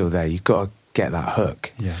nature is still there. You've got to get that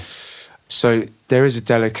hook. Yeah. So there is a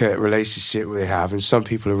delicate relationship we have, and some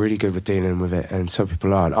people are really good with dealing with it, and some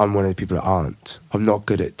people aren't. I'm one of the people that aren't. I'm not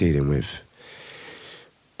good at dealing with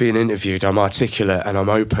being interviewed. I'm articulate and I'm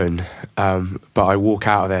open, but I walk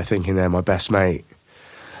out of there thinking they're my best mate.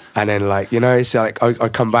 And then, like, you know, it's like I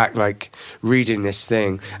come back, like, reading this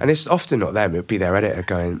thing, and it's often not them. It'll be their editor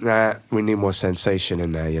going, nah, we need more sensation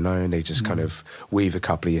in there, you know, and they just kind of weave a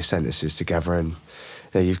couple of your sentences together, and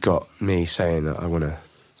then you've got me saying that I want to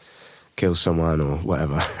kill someone or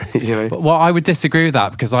whatever, you know. Well, I would disagree with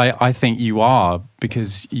that, because I think you are,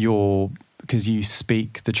 because you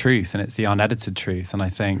speak the truth, and it's the unedited truth. And I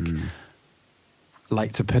think,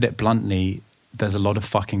 like, to put it bluntly, there's a lot of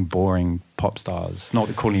fucking boring pop stars.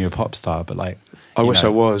 Not calling you a pop star, but like, I wish I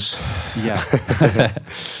was. Yeah.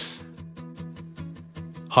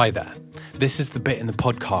 Hi there. This is the bit in the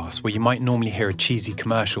podcast where you might normally hear a cheesy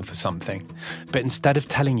commercial for something, but instead of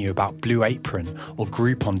telling you about Blue Apron or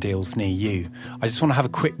Groupon deals near you, I just want to have a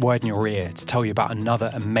quick word in your ear to tell you about another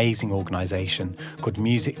amazing organisation called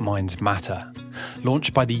Music Minds Matter.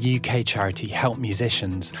 Launched by the UK charity Help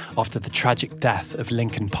Musicians after the tragic death of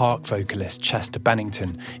Linkin Park vocalist Chester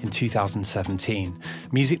Bennington in 2017,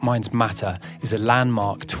 Music Minds Matter is a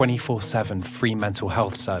landmark 24/7 free mental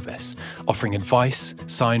health service offering advice,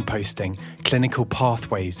 signposting, clinical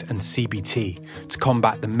pathways and CBT to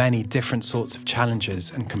combat the many different sorts of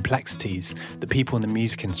challenges and complexities that people in the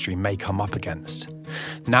music industry may come up against.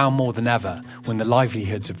 Now more than ever, when the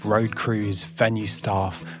livelihoods of road crews, venue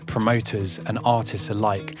staff, promoters and artists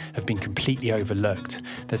alike have been completely overlooked,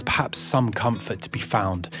 there's perhaps some comfort to be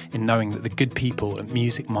found in knowing that the good people at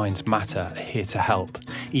Music Minds Matter are here to help,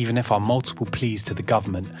 even if our multiple pleas to the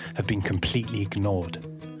government have been completely ignored.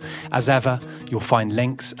 As ever, you'll find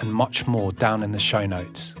links and much more down in the show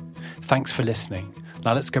notes. Thanks for listening.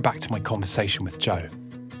 Now let's go back to my conversation with Joe.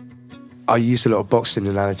 I use a lot of boxing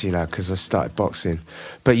analogy now because I started boxing.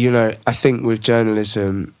 But, you know, I think with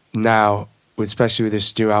journalism now, especially with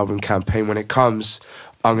this new album campaign, when it comes,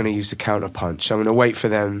 I'm going to use the counterpunch. I'm going to wait for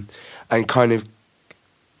them and kind of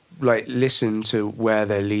like listen to where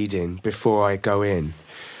they're leading before I go in.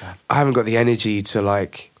 I haven't got the energy to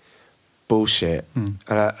like bullshit.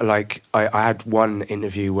 I had one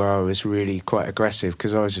interview where I was really quite aggressive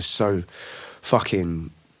because I was just so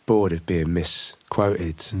fucking bored of being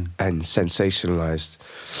misquoted and sensationalised.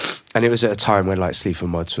 And it was at a time when like Sleaford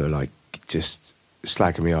Mods were like just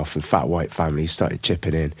slagging me off and Fat White Family started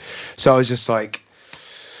chipping in. So I was just like,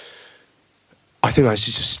 I think I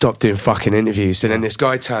should just stop doing fucking interviews. And then this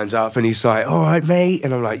guy turns up and he's like, all right, mate.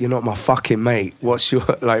 And I'm like, you're not my fucking mate. What's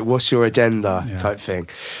your agenda type thing?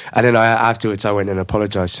 And then afterwards I went and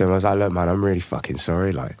apologised to him. I was like, look, man, I'm really fucking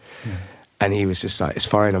sorry. And he was just like, it's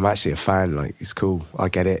fine, I'm actually a fan, like, it's cool, I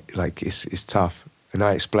get it, like, it's tough. And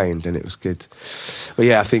I explained, and it was good. But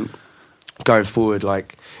yeah, I think going forward,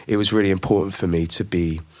 like, it was really important for me to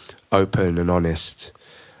be open and honest.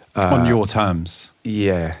 On your terms.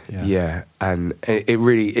 Yeah. And it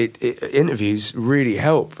really, interviews really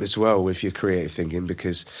help as well with your creative thinking,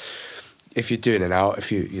 because if you're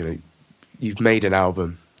doing you've made an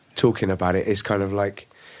album, talking about it, it's kind of like,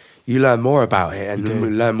 you learn more about it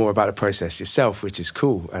and learn more about the process yourself, which is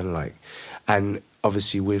cool. And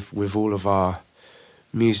obviously with all of our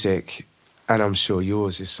music, and I'm sure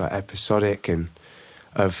yours is like episodic and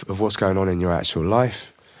of what's going on in your actual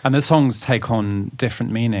life. And the songs take on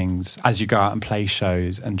different meanings as you go out and play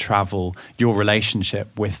shows and travel. Your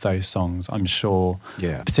relationship with those songs, I'm sure,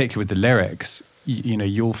 particularly with the lyrics,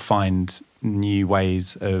 you'll find new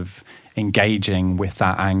ways of engaging with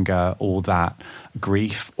that anger or that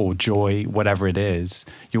grief or joy, whatever it is.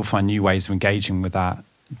 You'll find new ways of engaging with that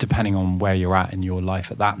depending on where you're at in your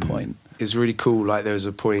life at that point. It's really cool. Like, there was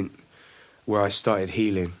a point where I started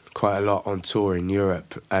healing quite a lot on tour in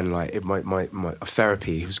Europe, and like my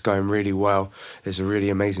therapy was going really well. There's a really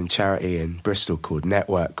amazing charity in Bristol called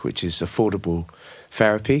Network, which is affordable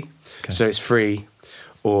therapy. Okay. So it's free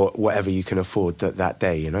or whatever you can afford that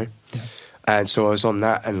day, you know? Yeah. And so I was on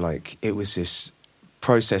that, and like it was this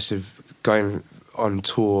process of going on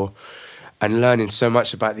tour and learning so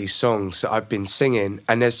much about these songs that I've been singing.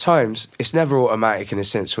 And there's times, it's never automatic in a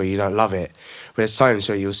sense where you don't love it, but there's times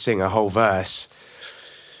where you'll sing a whole verse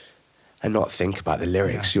and not think about the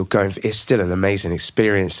lyrics. You're going, it's still an amazing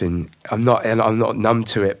experience, and I'm not numb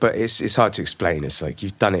to it, but it's hard to explain. It's like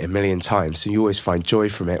you've done it a million times, so you always find joy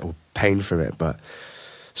from it or pain from it. But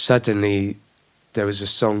suddenly there was a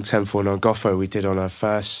song, 10-4 Non-Goffo, we did on our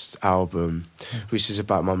first album, which is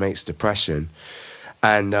about my mate's depression.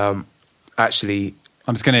 And actually,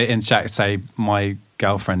 I'm just going to interject and say my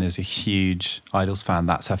girlfriend is a huge Idols fan.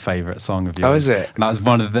 That's her favourite song of yours. Oh, is it? And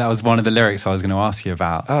that was one of the lyrics I was going to ask you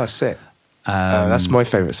about. Oh, sick. That's my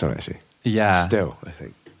favourite song, actually. Yeah. Still, I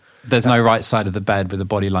think. There's no right side of the bed with a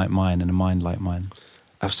body like mine and a mind like mine.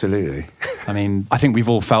 Absolutely. I mean, I think we've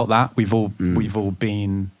all felt that. We've all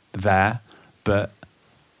been there. But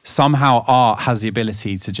somehow art has the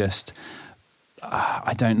ability to just,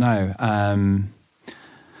 I don't know,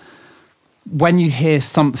 when you hear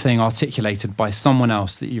something articulated by someone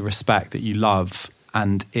else that you respect, that you love,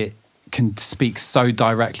 and it can speak so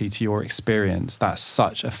directly to your experience, that's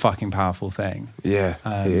such a fucking powerful thing. Yeah,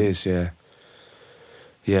 it is, yeah.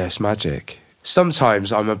 Yeah, it's magic.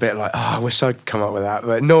 Sometimes I'm a bit like, I wish I'd come up with that.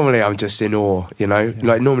 But normally I'm just in awe, you know? Yeah.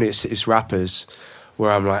 Like, normally it's rappers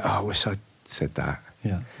where I'm like, I wish I'd said that.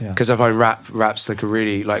 Yeah. Because I find rap's like a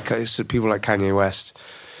really, like, it's people like Kanye West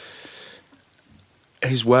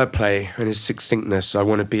his wordplay and his succinctness. I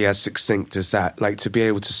want to be as succinct as that. Like, to be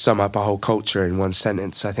able to sum up a whole culture in one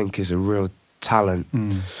sentence, I think is a real talent.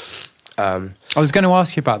 I was going to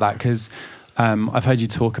ask you about that because I've heard you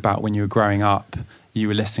talk about when you were growing up, you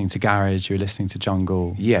were listening to garage, you were listening to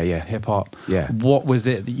jungle, hip hop. Yeah. What was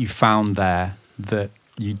it that you found there that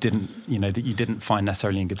you didn't find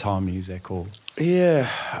necessarily in guitar music? Or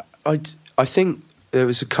I think there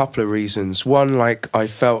was a couple of reasons. One, like, I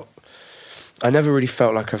never really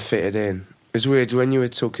felt like I fitted in. It was weird when you were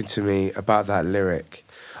talking to me about that lyric.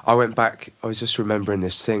 I went back. I was just remembering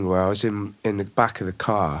this thing where I was in the back of the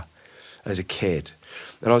car as a kid,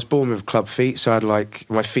 and I was born with club feet, so I had, like,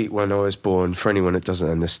 my feet when I was born. For anyone that doesn't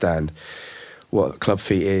understand what club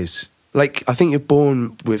feet is, like, I think you're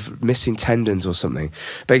born with missing tendons or something.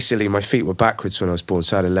 Basically, my feet were backwards when I was born,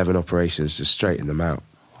 so I had 11 operations to straighten them out.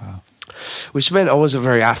 Wow. Which meant I wasn't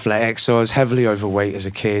very athletic, so I was heavily overweight as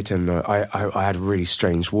a kid, and I had a really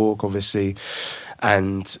strange walk, obviously.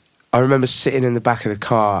 And I remember sitting in the back of the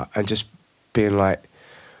car and just being like,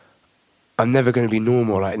 I'm never going to be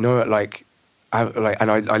normal. I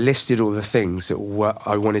listed all the things that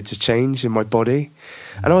I wanted to change in my body,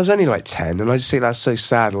 and I was only like 10, and I just think that's so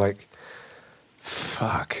sad. Like,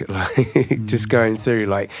 fuck, like, just going through,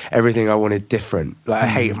 like, everything I wanted different. Like, I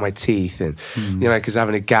hated my teeth, and because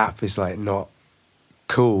having a gap is, like, not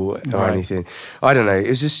cool or anything. I don't know. It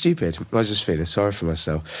was just stupid. I was just feeling sorry for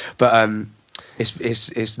myself. But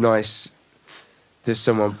it's nice that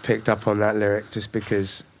someone picked up on that lyric, just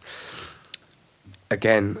because,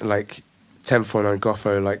 again, like, 1049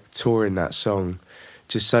 Goffo, like, touring that song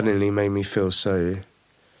just suddenly made me feel so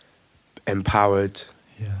empowered.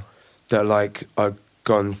 Yeah. That, like, I'd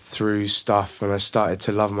gone through stuff and I started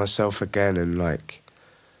to love myself again, and, like,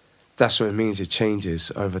 that's what it means. It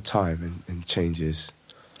changes over time and changes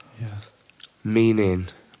meaning,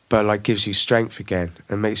 but, like, gives you strength again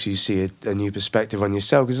and makes you see a new perspective on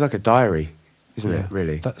yourself. Because it's like a diary, isn't it,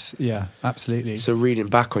 really? That's, absolutely. So reading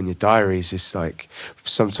back on your diaries is, like,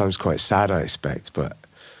 sometimes quite sad, I expect, but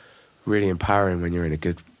really empowering when you're in a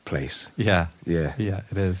good place. Yeah,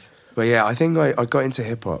 it is. But yeah, I think I got into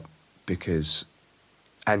hip hop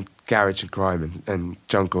and garage and grime and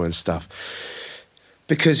jungle and stuff,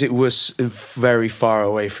 because it was very far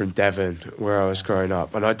away from Devon, where I was growing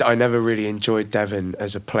up. And I never really enjoyed Devon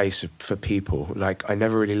as a place for people. Like, I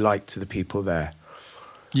never really liked the people there.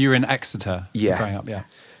 You were in Exeter growing up, yeah.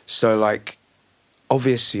 So, like,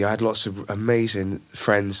 obviously I had lots of amazing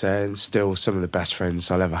friends there, and still some of the best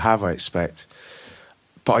friends I'll ever have, I expect.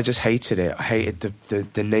 But I just hated it. I hated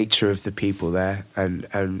the nature of the people there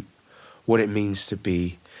and what it means to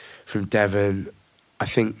be from Devon. I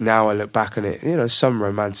think now I look back on it, some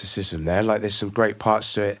romanticism there. Like, there's some great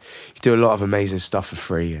parts to it. You do a lot of amazing stuff for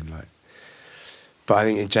free, and, like, but I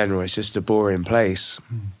think in general it's just a boring place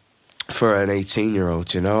for an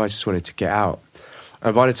 18-year-old. I just wanted to get out.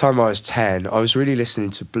 And by the time I was 10, I was really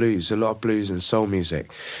listening to blues, a lot of blues and soul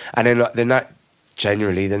music. And then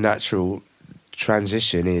generally the natural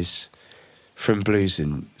transition is from blues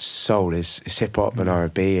and soul is hip hop and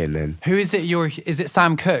R&B, and then who is it? Is it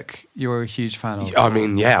Sam Cooke? You're a huge fan of? I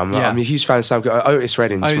mean, I'm a huge fan of Sam Cooke. Otis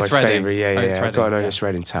Redding's my favourite. Yeah. I've got an Otis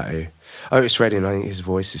Redding tattoo. Otis Redding, I think his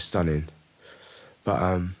voice is stunning. But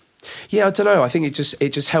I don't know. I think it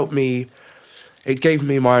just helped me. It gave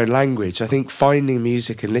me my own language. I think finding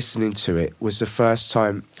music and listening to it was the first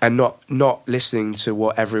time, and not listening to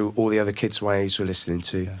what all the other kids my age were listening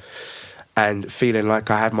to. Yeah. And feeling like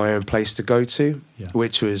I had my own place to go to,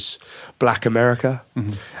 which was Black America.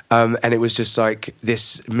 Mm-hmm. And it was just like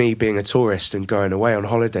me being a tourist and going away on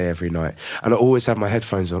holiday every night. And I always had my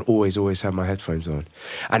headphones on, always had my headphones on.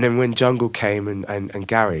 And then when jungle came and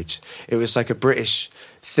garage, it was like a British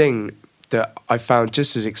thing that I found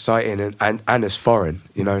just as exciting and as foreign.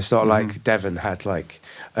 It's not like Devon had like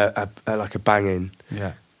a banging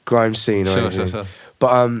grime scene or anything. Sure.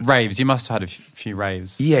 But raves, you must have had a few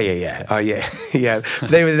raves. Yeah. Yeah.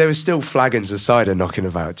 There were still flagons of cider knocking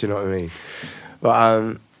about. Do you know what I mean?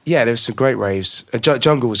 But there was some great raves.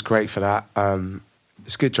 Jungle was great for that.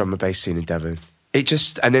 It's a good drum and bass scene in Devon.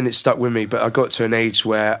 And then it stuck with me. But I got to an age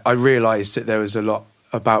where I realised that there was a lot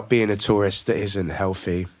about being a tourist that isn't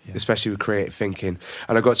healthy, especially with creative thinking.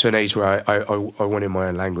 And I got to an age where I wanted my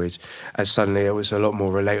own language, and suddenly it was a lot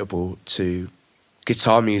more relatable to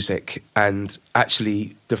guitar music. And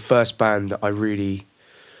actually the first band that I really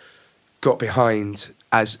got behind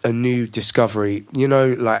as a new discovery,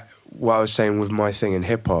 like what I was saying with my thing in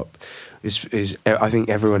hip hop, is I think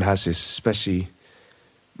everyone has this, especially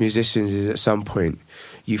musicians, is at some point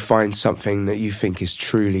you find something that you think is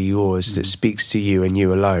truly yours, that speaks to you and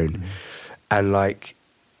you alone. And like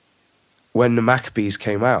when the Maccabees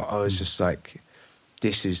came out, I was just like,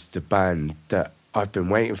 this is the band that I've been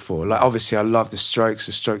waiting for. Like, obviously, I love the Strokes.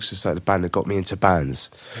 The Strokes was like the band that got me into bands.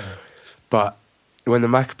 Yeah. But when the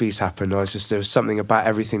Maccabees happened, there was something about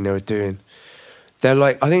everything they were doing. They're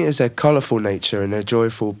like, I think it's their colourful nature and their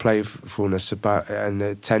joyful playfulness about it and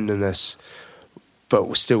their tenderness,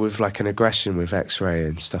 but still with like an aggression with X-Ray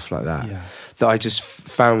and stuff like that, that I just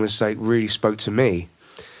found was like really spoke to me.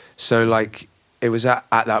 So like, it was at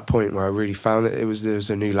that point where I really found that there was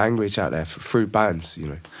a new language out there through bands, you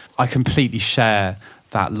know. I completely share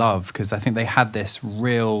that love, because I think they had this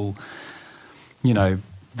real, you know,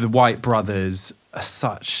 the White Brothers are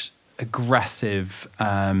such aggressive,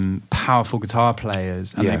 powerful guitar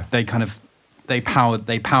players, and they powered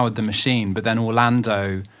the machine. But then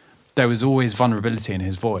Orlando, there was always vulnerability in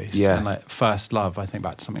his voice, and like First Love, I think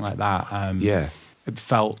back to something like that. It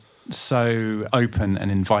felt so open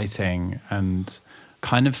and inviting and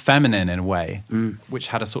kind of feminine in a way, which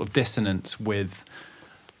had a sort of dissonance with,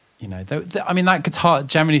 you know, I mean, that guitar,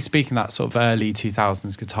 generally speaking, that sort of early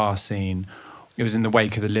 2000s guitar scene, it was in the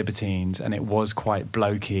wake of the Libertines, and it was quite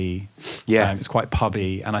blokey. Yeah. It was quite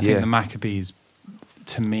pubby. And I think the Maccabees,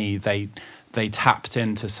 to me, they tapped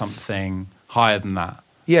into something higher than that.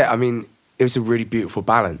 Yeah, I mean, it was a really beautiful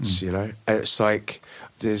balance, you know? It's like,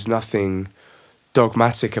 there's nothing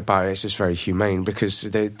dogmatic about it. It's just very humane, because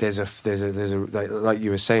there's a like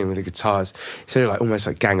you were saying with the guitars, it's sort of like almost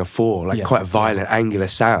like Gang of Four, like quite a violent, angular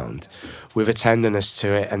sound with a tenderness to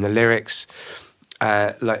it, and the lyrics,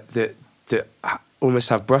 like that almost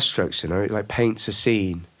have brushstrokes, you know, it like paints a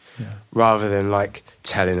scene rather than like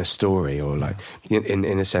telling a story, or like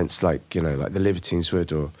in a sense, like, you know, like the Libertines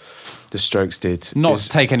would, or the Strokes did. Not to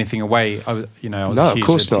take anything away, I was no, a huge of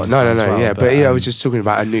course not. No, well, yeah, but I was just talking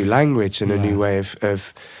about a new language and a new way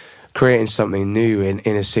of creating something new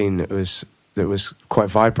in a scene that was quite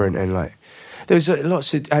vibrant, and like there was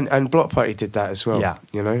lots of and Bloc Party did that as well. Yeah,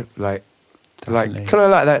 you know, like definitely. Like kind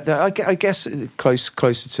of like that. I guess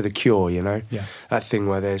closer to The Cure, you know, that thing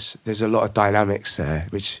where there's a lot of dynamics there,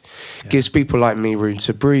 which gives people like me room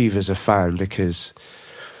to breathe as a fan, because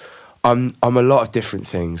I'm a lot of different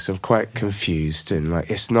things. I'm quite confused, and like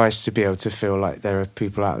it's nice to be able to feel like there are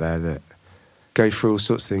people out there that go through all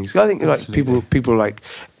sorts of things. I think like people like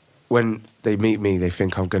when they meet me, they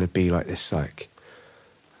think I'm going to be like this like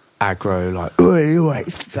aggro, like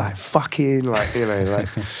like fucking, like, you know, like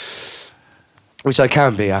which I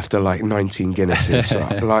can be after like 19 Guinnesses.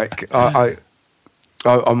 Right? Like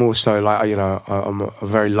I'm also like, you know, I'm a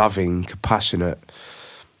very loving, compassionate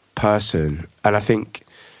person, and I think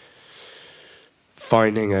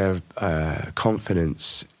finding a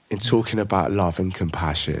confidence in talking about love and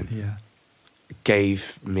compassion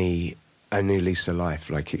gave me a new lease of life.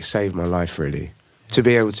 Like, it saved my life, really. To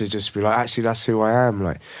be able to just be like, actually, that's who I am.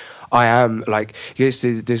 Like, I am, like,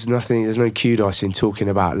 there's no kudos in talking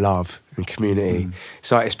about love and community.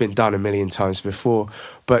 It's like, it's been done a million times before.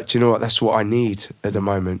 But do you know what? That's what I need at the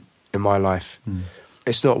moment in my life.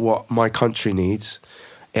 It's not what my country needs.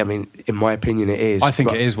 I mean, in my opinion, it is. I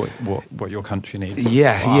think it is what your country needs.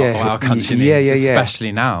 What our country needs,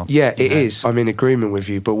 especially now. Yeah, it is. I'm in agreement with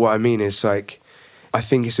you. But what I mean is, like, I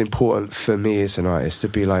think it's important for me as an artist to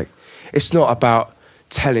be like, it's not about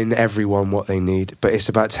telling everyone what they need, but it's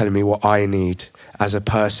about telling me what I need as a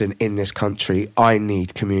person in this country. I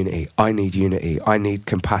need community. I need unity. I need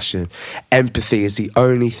compassion. Empathy is the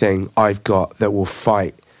only thing I've got that will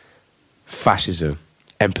fight fascism.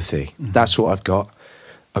 Empathy. That's what I've got.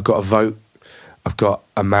 I've got a vote, I've got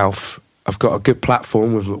a mouth, I've got a good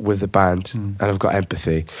platform with the band, and I've got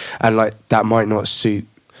empathy. And like, that might not suit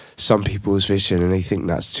some people's vision, and they think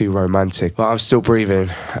that's too romantic, but I'm still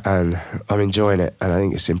breathing and I'm enjoying it. And I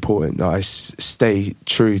think it's important that I stay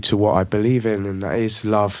true to what I believe in, and that is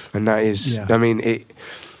love. And that is, I mean,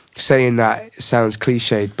 saying that sounds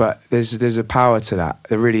cliched, but there's a power to that.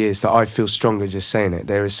 There really is. That I feel stronger just saying it.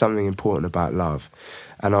 There is something important about love.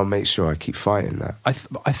 And I'll make sure I keep fighting that.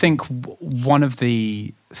 I think one of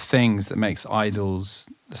the things that makes Idols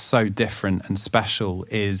so different and special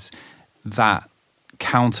is that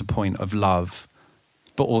counterpoint of love,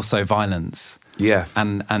 but also violence. Yeah.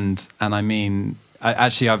 And I mean,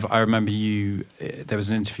 I remember there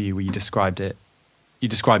was an interview where you described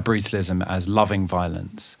brutalism as loving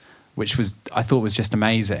violence, which I thought was just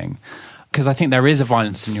amazing. Because I think there is a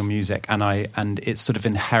violence in your music, and it's sort of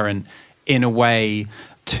inherent in a way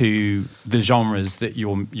to the genres that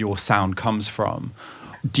your sound comes from.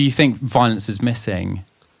 Do you think violence is missing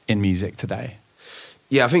in music today?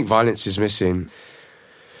 Yeah, I think violence is missing.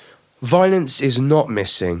 Violence is not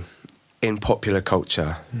missing in popular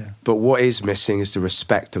culture, but what is missing is the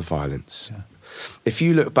respect of violence. if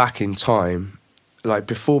you look back in time, like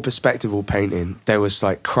before perspective wall painting, there was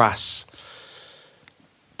like crass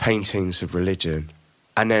paintings of religion,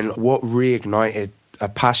 and then what reignited a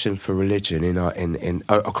passion for religion in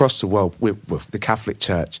across the world with the Catholic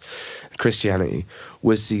Church, Christianity,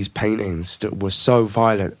 was these paintings that were so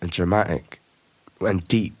violent and dramatic and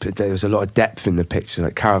deep. There was a lot of depth in the pictures,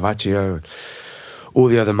 like Caravaggio and all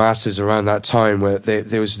the other masters around that time, where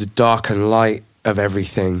there was the dark and light of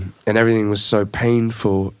everything, and everything was so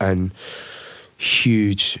painful and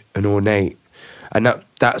huge and ornate. And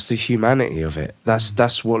that's the humanity of it.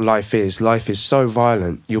 That's what life is. Life is so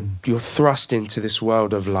violent. You're thrust into this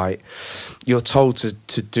world of light. You're told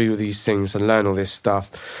to do these things and learn all this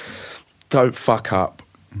stuff. Don't fuck up,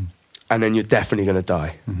 and then you're definitely going to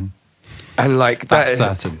die. Mm-hmm. And like that's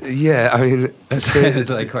certain. Yeah, I mean, there's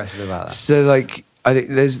no question about that. So like, I think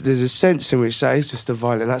there's a sense in which that is just a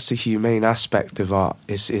violent. That's the humane aspect of art.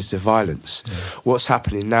 Is the violence. Yeah. What's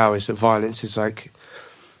happening now is that violence is like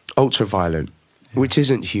ultra violent. Which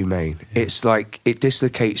isn't humane. Yeah. It's like, it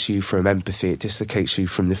dislocates you from empathy. It dislocates you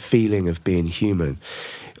from the feeling of being human.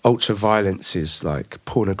 Ultra-violence is like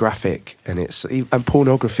pornographic, and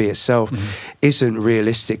pornography itself isn't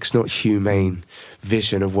realistic. It's not humane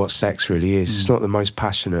vision of what sex really is. It's not the most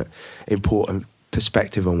passionate, important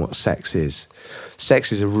perspective on what sex is.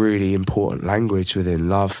 Sex is a really important language within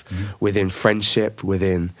love, within friendship,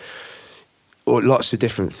 within... or lots of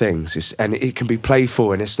different things, and it can be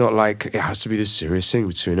playful, and it's not like it has to be this serious thing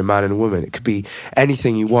between a man and a woman. It could be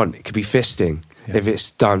anything you want. It could be fisting if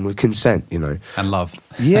it's done with consent, you know, and love.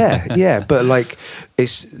 Yeah. But like,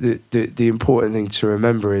 it's the important thing to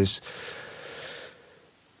remember is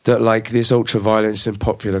that like this ultra violence in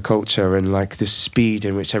popular culture and like the speed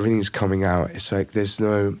in which everything's coming out, it's like there's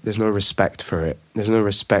no respect for it. There's no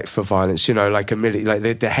respect for violence. You know, like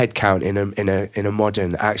the head count in a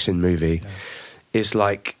modern action movie is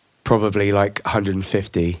like probably like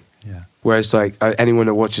 150. Yeah. Whereas like anyone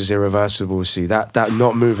that watches Irreversible will see that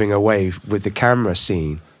not moving away with the camera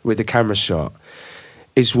scene, with the camera shot,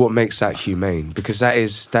 is what makes that humane, because that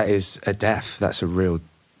is a death. That's a real,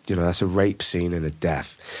 you know, that's a rape scene and a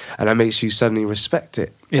death, and that makes you suddenly respect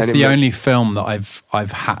it. It's the only film that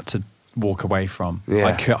I've had to walk away from.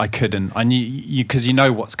 Yeah. I couldn't. I knew because you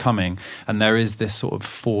know what's coming, and there is this sort of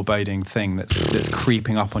foreboding thing that's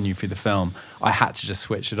creeping up on you through the film. I had to just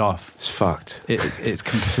switch it off. It's fucked. It's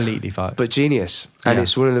completely fucked. But genius, and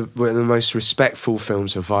it's one of the most respectful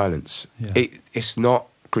films of violence. Yeah. It's not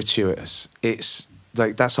gratuitous. It's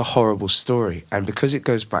like, that's a horrible story, and because it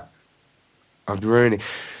goes back, I'm ruining.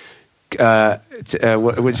 What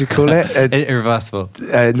do you call it? Irreversible.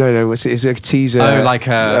 No. It's a teaser. Oh, like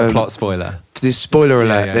a plot spoiler. Spoiler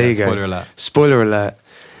alert. Yeah, there you go. Spoiler alert. Spoiler alert.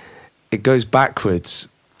 It goes backwards,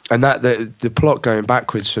 and that the plot going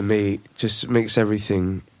backwards for me just makes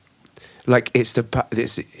everything like it's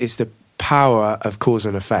the power of cause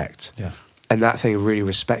and effect. Yeah. And that thing of really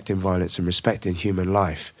respecting violence and respecting human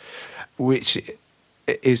life, which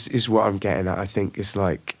is what I'm getting at. I think it's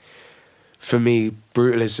like, for me,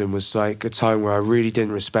 brutalism was like a time where I really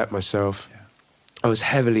didn't respect myself. Yeah. I was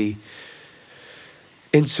heavily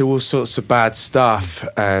into all sorts of bad stuff,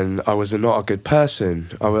 and I was not a good person.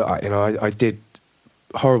 I did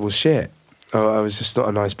horrible shit. I was just not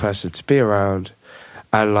a nice person to be around.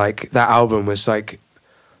 And like, that album was like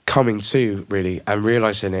coming to, really, and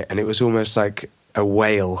realising it, and it was almost like a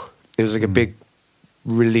wail. It was like a big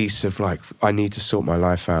release of like, I need to sort my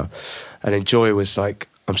life out. And then Joy was like,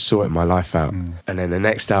 I'm sorting my life out. And then the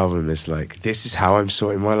next album is like, this is how I'm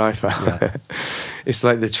sorting my life out. Yeah. It's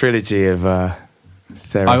like the trilogy of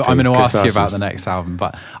therapy. I'm going to ask you about the next album,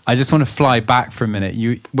 but I just want to fly back for a minute.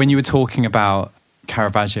 When you were talking about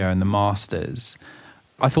Caravaggio and the masters,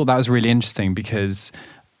 I thought that was really interesting, because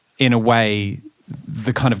in a way,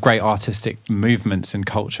 the kind of great artistic movements in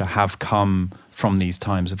culture have come from these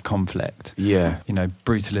times of conflict. Yeah. You know,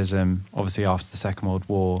 brutalism, obviously after the Second World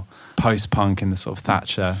War, post-punk in the sort of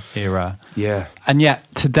Thatcher era. Yeah. And yet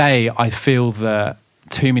today I feel that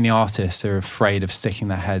too many artists are afraid of sticking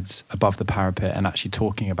their heads above the parapet and actually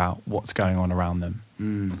talking about what's going on around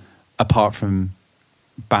them. Apart from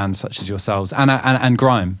bands such as yourselves and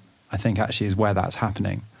grime, I think actually is where that's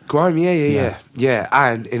happening. Grime, yeah,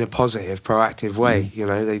 and in a positive, proactive way. You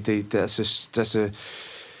know, that's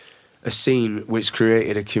a scene which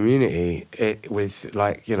created a community with,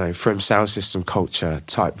 like, you know, from sound system culture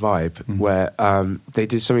type vibe, where they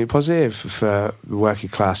did something positive for the working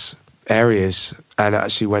class areas and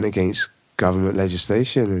actually went against government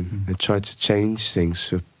legislation and tried to change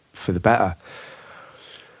things for the better.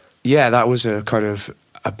 Yeah, that was a kind of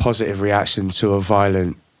a positive reaction to a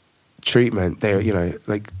violent treatment. They, you know,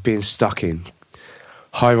 like being stuck in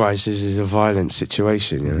high rises is a violent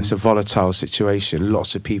situation. You know, it's a volatile situation.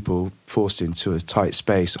 Lots of people forced into a tight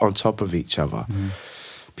space on top of each other.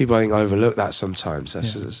 People, I think, overlook that sometimes.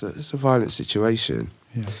 It's a violent situation,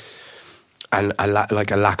 and a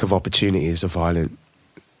lack of opportunity is a violent.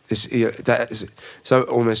 So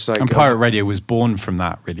almost like. And Pirate Radio was born from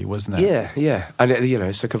that, really, wasn't it? Yeah, and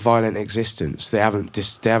it's like a violent existence. They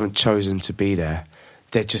haven't chosen to be there.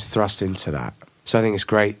 They're just thrust into that. So I think it's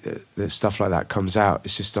great that stuff like that comes out.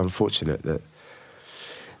 It's just unfortunate that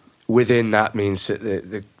within that means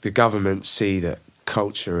that the government see that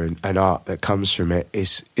culture and art that comes from it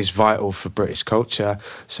is vital for British culture,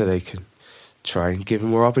 so they can try and give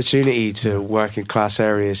more opportunity to working class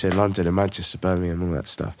areas in London and Manchester, Birmingham, all that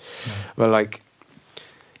stuff. But I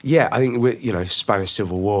think Spanish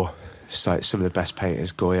Civil War, it's like some of the best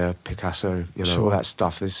painters, Goya, Picasso, all that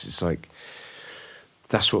stuff. This is like,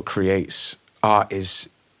 that's what creates art, is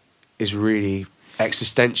really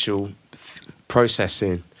existential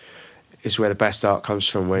processing. Is where the best art comes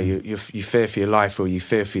from, where you fear for your life, or you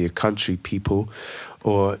fear for your country, people,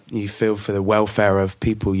 or you feel for the welfare of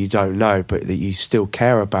people you don't know, but that you still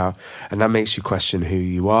care about, and that makes you question who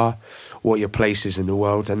you are, what your place is in the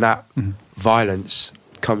world, and that violence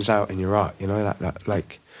comes out in your art.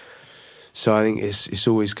 So I think it's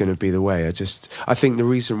always going to be the way. I think the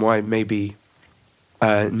reason why maybe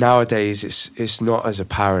nowadays it's not as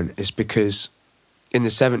apparent is because in the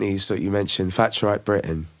 70s that you mentioned, Thatcherite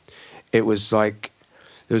Britain. It was like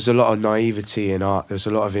there was a lot of naivety in art. There was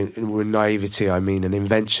a lot of with naivety, I mean an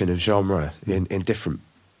invention of genre in different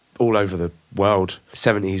all over the world.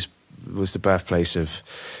 70s was the birthplace of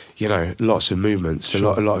lots of movements, a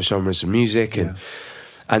lot of genres of music,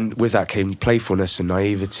 and with that came playfulness and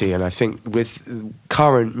naivety. And I think with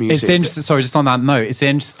current music, it's interesting. Sorry, just on that note, it's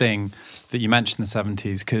interesting that you mentioned the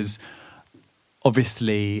 70s because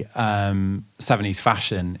obviously 70s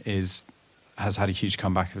fashion has had a huge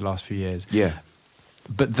comeback over the last few years. Yeah.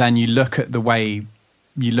 But then you look at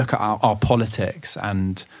our politics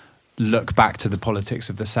and look back to the politics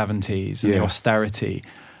of the 70s and the austerity.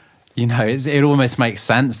 It almost makes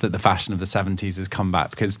sense that the fashion of the 70s has come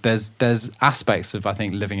back, because there's aspects of, I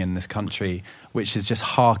think, living in this country which is just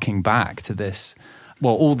harking back to this.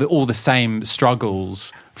 Well, all the same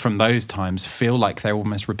struggles from those times feel like they're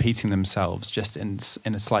almost repeating themselves, just in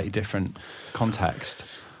a slightly different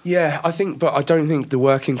context. Yeah, but I don't think the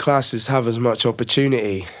working classes have as much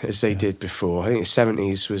opportunity as they did before. I think the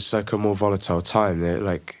 70s was like a more volatile time.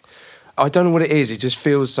 I don't know what it is. It just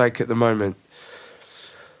feels like at the moment,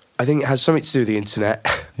 I think it has something to do with the internet.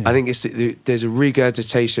 Yeah. I think there's a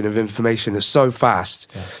regurgitation of information that's so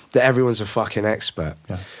fast that everyone's a fucking expert.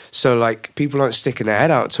 Yeah. So people aren't sticking their head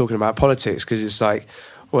out talking about politics because it's like,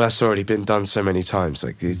 well, that's already been done so many times.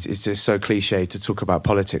 It's just so cliche to talk about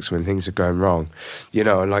politics when things are going wrong,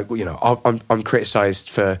 and I'm criticised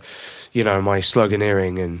for, my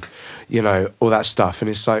sloganeering and, all that stuff. And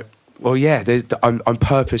it's like, well, yeah, I'm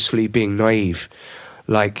purposefully being naive.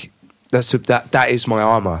 That is my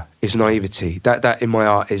armour, is naivety. That in my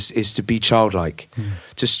art is to be childlike,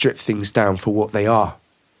 to strip things down for what they are.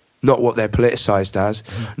 Not what they're politicised as,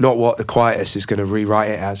 not what the Quietist is going to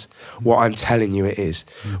rewrite it as, what I'm telling you it is,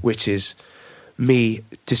 which is me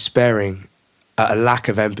despairing at a lack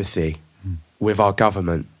of empathy with our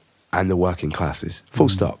government and the working classes. Full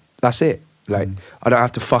stop. That's it. I don't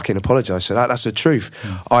have to fucking apologise for that. That's the truth.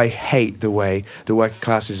 I hate the way the working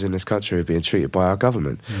classes in this country are being treated by our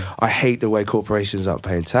government. I hate the way corporations aren't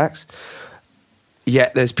paying tax.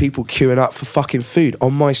 Yet there's people queuing up for fucking food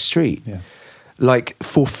on my street. Yeah.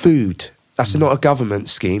 For food. That's not a government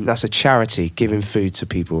scheme. That's a charity giving food to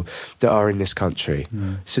people that are in this country.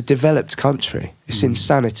 It's a developed country. It's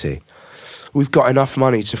insanity. We've got enough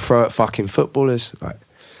money to throw at fucking footballers.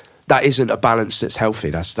 That isn't a balance that's healthy.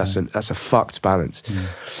 That's a fucked balance.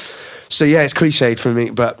 So yeah, it's cliched for me,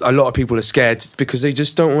 but a lot of people are scared because they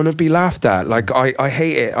just don't want to be laughed at. I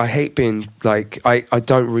hate it. I hate being I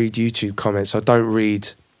don't read YouTube comments. I don't read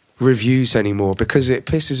reviews anymore because it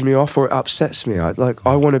pisses me off or it upsets me. I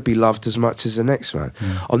want to be loved as much as the next man.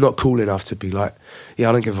 I'm not cool enough to be I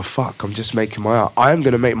don't give a fuck. I'm just making my art. I am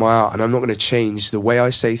going to make my art, and I'm not going to change the way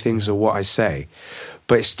I say things or what I say.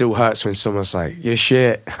 But it still hurts when someone's like, "You're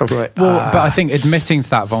shit." I'm like, but I think admitting to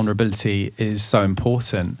that vulnerability is so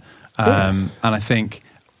important, and I think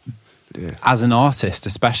as an artist,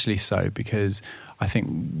 especially so, because I think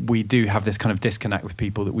we do have this kind of disconnect with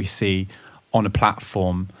people that we see on a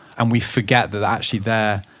platform. And we forget that actually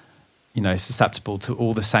they're, susceptible to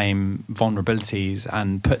all the same vulnerabilities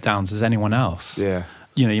and put downs as anyone else. Yeah.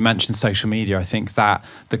 You mentioned social media. I think that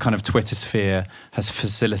the kind of Twitter sphere has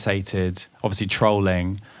facilitated, obviously,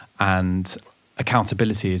 trolling and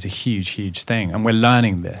accountability is a huge thing. And we're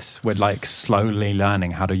learning this. We're like slowly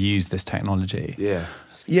learning how to use this technology. Yeah.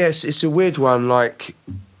 Yes, it's a weird one, like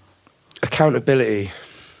accountability.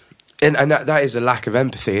 And that is a lack of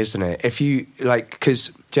empathy, isn't it? If you, like,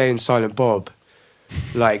 because Jay and Silent Bob,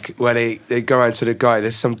 like, where they go around to the guy,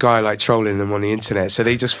 there's some guy, like, trolling them on the internet, so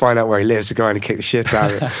they just find out where he lives, they go around and kick the shit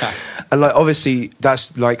out of it. And, like, obviously,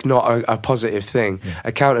 that's, like, not a positive thing. Yeah.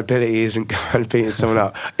 Accountability isn't going and beating someone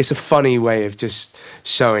up. It's a funny way of just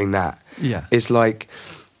showing that. Yeah. It's like,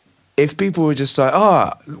 if people were just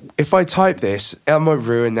like, if I type this, it might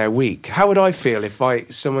ruin their week. How would I feel if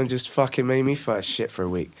someone just fucking made me first shit for a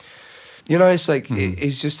week? You know, it's like,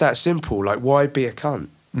 it's just that simple. Like, why be a cunt?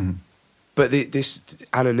 Mm-hmm. But this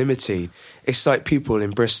anonymity, it's like people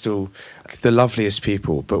in Bristol, the loveliest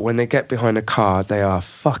people, but when they get behind a car, they are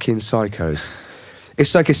fucking psychos.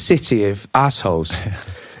 It's like a city of assholes.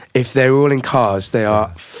 If they're all in cars, they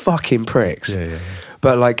are fucking pricks. Yeah.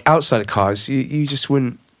 But like outside of cars, you just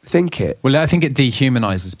wouldn't think it. Well, I think it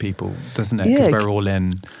dehumanizes people, doesn't it? Because we're all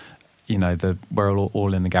in, we're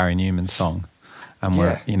all in the Gary Newman song. And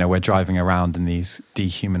we're driving around in these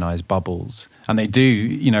dehumanized bubbles. And they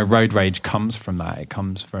do, road rage comes from that. It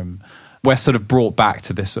comes from, we're sort of brought back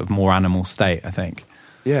to this sort of more animal state, I think.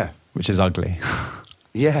 Yeah. Which is ugly.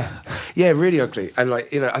 Yeah, really ugly. And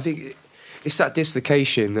like, I think it's that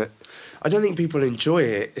dislocation that I don't think people enjoy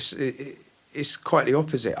it. It's quite the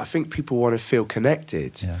opposite. I think people want to feel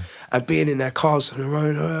connected. Yeah. And being in their cars on their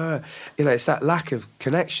own, it's that lack of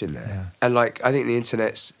connection there. Yeah. And like, I think the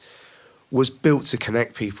internet's was built to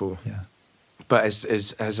connect people, but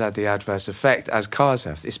has had the adverse effect, as cars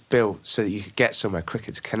have. It's built so that you could get somewhere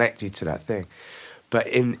quicker, to connect you to that thing. But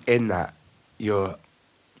in that, you're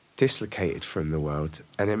dislocated from the world,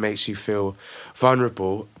 and it makes you feel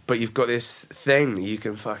vulnerable, but you've got this thing that you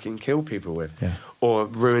can fucking kill people with, or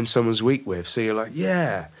ruin someone's week with. So you're like,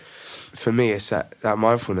 For me, it's that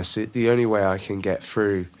mindfulness. The only way I can get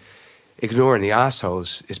through ignoring the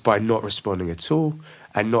assholes is by not responding at all,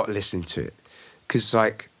 and not listening to it. Because,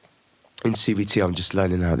 like, in CBT, I'm just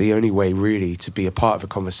learning now, the only way, really, to be a part of a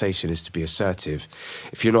conversation is to be assertive.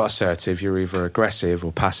 If you're not assertive, you're either aggressive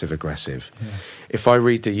or passive-aggressive. Yeah. If I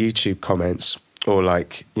read the YouTube comments, or,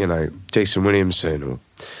 like, Jason Williamson, or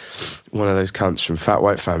one of those cunts from Fat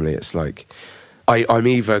White Family, it's like, I'm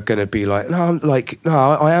either going to be like, no,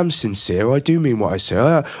 I am sincere, I do mean what I say,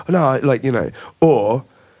 or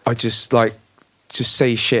I just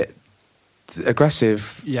say shit,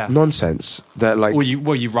 aggressive nonsense that like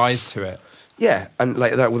you rise to it, and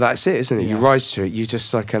like that. Well, that's it, isn't it? You rise to it. You're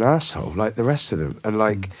just like an asshole, like the rest of them, and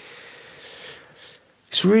like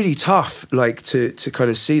it's really tough, like to kind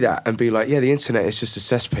of see that and be like, the internet is just a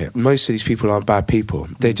cesspit. Most of these people aren't bad people;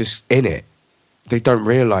 they're just in it. They don't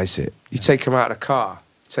realise it. You take them out of the car,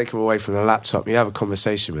 you take them away from the laptop, you have a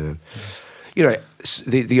conversation with them.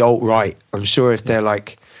 The alt-right. I'm sure if they're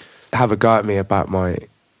like have a go at me about my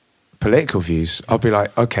political views, I'll be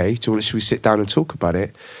like, okay, should we sit down and talk about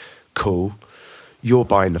it? Cool. You're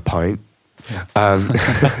buying the pint. Yeah.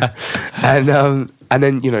 And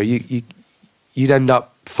then, you'd end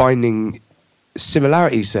up finding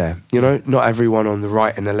similarities there. Not everyone on the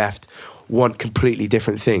right and the left want completely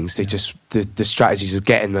different things. They just, the strategies of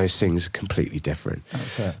getting those things are completely different.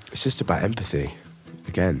 That's it. It's just about empathy,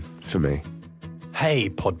 again, for me. Hey,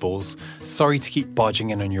 Podballs. Sorry to keep barging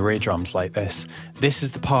in on your eardrums like this. This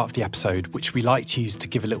is the part of the episode which we like to use to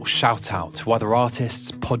give a little shout out to other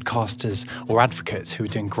artists, podcasters, or advocates who are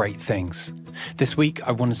doing great things. This week,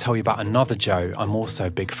 I want to tell you about another Joe I'm also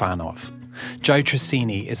a big fan of. Joe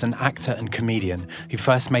Tracini is an actor and comedian who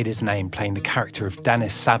first made his name playing the character of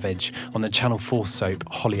Dennis Savage on the Channel 4 soap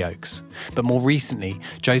Hollyoaks. But more recently,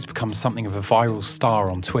 Joe's become something of a viral star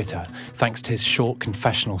on Twitter thanks to his short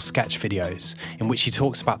confessional sketch videos in which he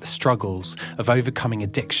talks about the struggles of overcoming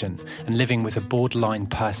addiction and living with a borderline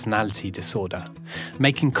personality disorder.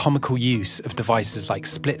 Making comical use of devices like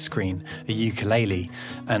split screen, a ukulele,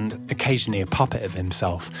 and occasionally a puppet of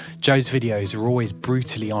himself, Joe's videos are always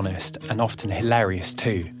brutally honest and often hilarious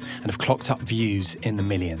too, and have clocked up views in the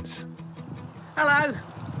millions. Hello,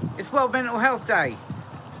 it's World Mental Health Day.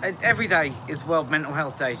 Every day is World Mental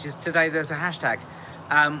Health Day, just today there's a hashtag,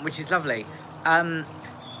 which is lovely. There's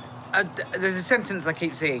a sentence I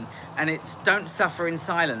keep seeing, and it's don't suffer in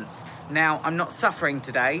silence. Now, I'm not suffering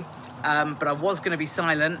today, but I was going to be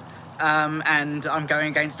silent, and I'm going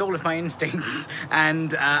against all of my instincts,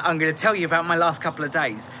 and I'm going to tell you about my last couple of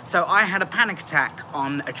days. So I had a panic attack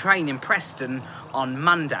on a train in Preston on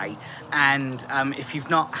Monday, and if you've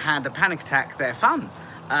not had a panic attack, they're fun.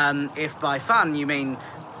 If by fun you mean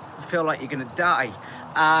feel like you're going to die.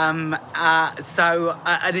 And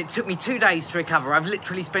it took me 2 days to recover. I've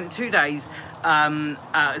literally spent 2 days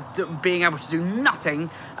being able to do nothing,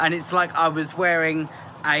 and it's like I was wearing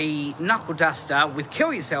a knuckle duster with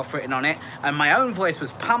 "Kill Yourself" written on it, and my own voice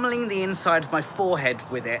was pummeling the inside of my forehead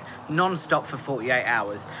with it non-stop for 48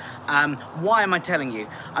 hours. Why am I telling you?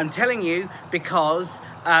 I'm telling you because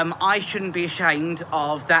I shouldn't be ashamed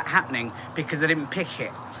of that happening, because I didn't pick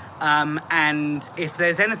it. And if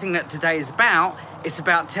there's anything that today is about, it's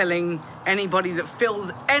about telling anybody that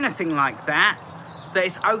feels anything like that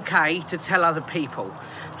it's okay to tell other people.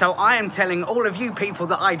 So I am telling all of you people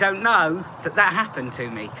that I don't know that happened to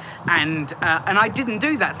me, and I didn't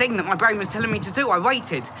do that thing that my brain was telling me to do. I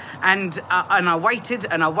waited, and I waited,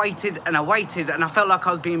 and I waited, and I waited, and I felt like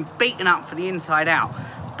I was being beaten up from the inside out.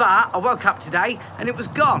 But I woke up today and it was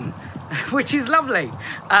gone, which is lovely.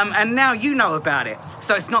 And now you know about it,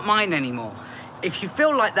 so it's not mine anymore. If you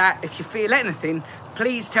feel like that, if you feel anything,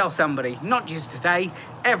 please tell somebody, not just today,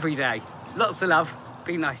 every day. Lots of love.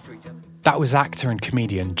 Be nice to each other. That was actor and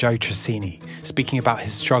comedian Joe Tracini speaking about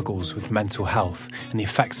his struggles with mental health and the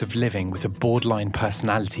effects of living with a borderline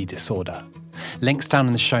personality disorder. Links down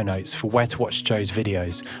in the show notes for where to watch Joe's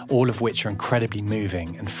videos, all of which are incredibly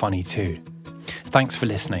moving and funny too. Thanks for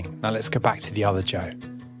listening. Now let's go back to the other Joe.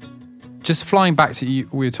 Just flying back to you,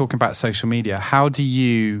 we were talking about social media. How do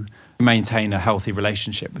you maintain a healthy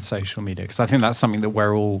relationship with social media? Because I think that's something that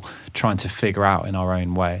we're all trying to figure out in our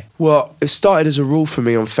own way. Well, it started as a rule for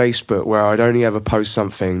me on Facebook where I'd only ever post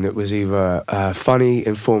something that was either funny,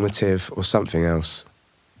 informative, or something else.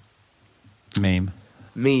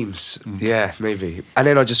 Memes, yeah, maybe. And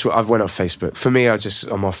then I went off Facebook. For me, I'm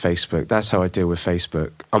off Facebook. That's how I deal with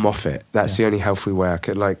Facebook. I'm off it. That's the only healthy way I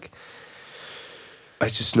could,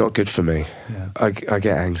 it's just not good for me. Yeah. I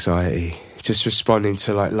get anxiety. Just responding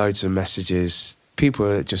to loads of messages. People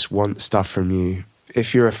that just want stuff from you.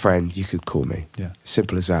 If you're a friend, you could call me. Yeah.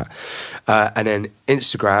 Simple as that. And then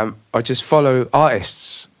Instagram, I just follow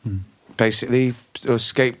artists, basically, or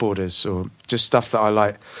skateboarders, or just stuff that I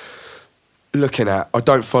like looking at. I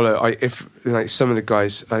don't follow. Some of the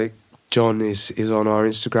guys, John is on our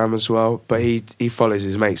Instagram as well, but he follows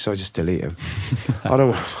his mates, so I just delete him. I don't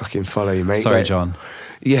want to fucking follow you, mate. Sorry, John.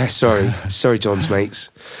 Yeah, sorry. Sorry, John's mates.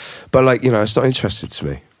 But, it's not interesting to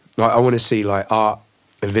me. I want to see, art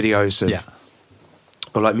and videos of,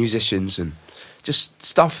 or, musicians and just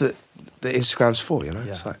stuff that Instagram's for, you know?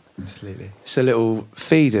 Yeah, it's absolutely. It's a little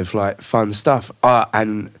feed of, fun stuff.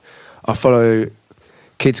 And I follow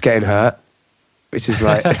Kids Getting Hurt, which is,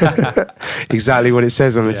 exactly what it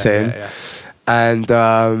says on the tin. Yeah. And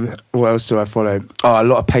what else do I follow? Oh, a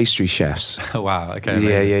lot of pastry chefs. Oh, wow, okay.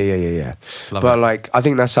 Yeah. But I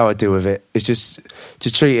think that's how I deal with it. It's just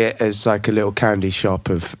to treat it as a little candy shop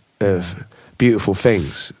of beautiful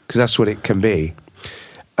things, because that's what it can be,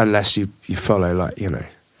 unless you follow Do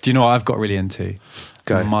you know what I've got really into?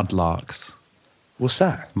 Mudlarks. What's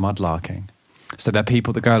that? Mudlarking. So they're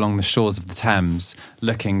people that go along the shores of the Thames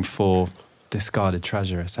looking for discarded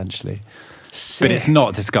treasure, essentially. Sick. But it's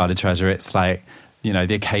not discarded treasure. It's the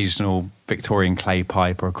occasional Victorian clay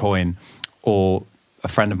pipe or a coin. Or a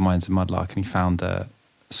friend of mine's a mudlark and he found a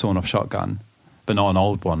sawn-off shotgun, but not an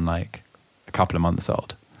old one, a couple of months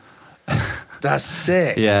old. That's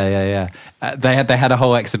sick. Yeah. They had a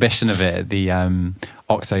whole exhibition of it at the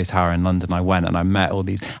Oxo Tower in London. I went and I met all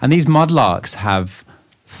these. And these mudlarks have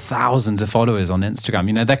thousands of followers on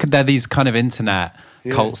Instagram. They're these kind of internet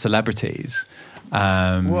cult celebrities. What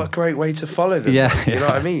a great way to follow them. Yeah, you know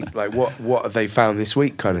what I mean? What have they found this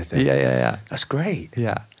week, kind of thing. Yeah. That's great.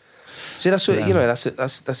 Yeah. See, that's what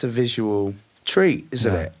that's a visual treat,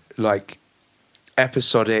 isn't it?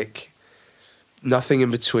 Episodic, nothing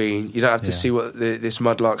in between. You don't have to see what this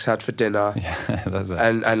mudlark's had for dinner. Yeah, that's it.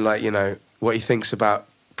 And what he thinks about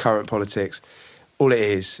current politics. All it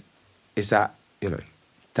is that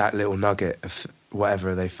that little nugget of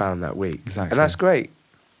whatever they found that week. Exactly. And that's great.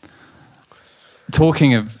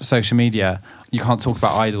 Talking of social media, you can't talk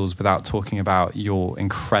about idols without talking about your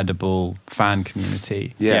incredible fan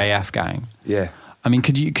community, the AF Gang. Yeah. I mean,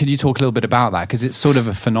 could you talk a little bit about that? Because it's sort of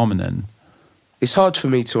a phenomenon. It's hard for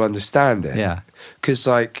me to understand it. Yeah. Because,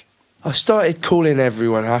 I started calling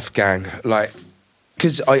everyone AF Gang,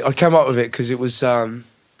 because I came up with it because it was,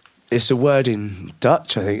 it's a word in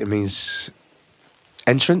Dutch, I think it means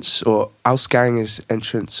entrance, or Ausgang is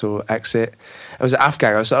entrance or exit. It was an AF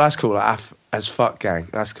Gang. I was like, that's cool, AF as fuck gang.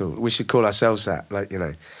 That's cool. We should call ourselves that.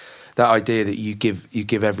 That idea that you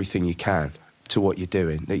give everything you can to what you're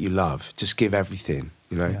doing, that you love. Just give everything,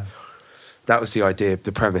 Yeah. That was the idea,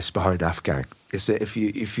 the premise behind AF Gang. Is that if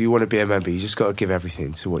you want to be a member, you just got to give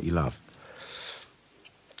everything to what you love.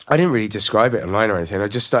 I didn't really describe it online or anything. I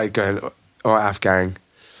just started going, all right, Afghan,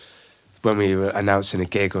 when we were announcing a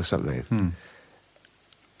gig or something.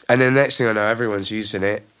 And then next thing I know, everyone's using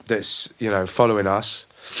it that's, you know, following us.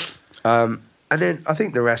 And then I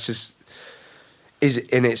think the rest is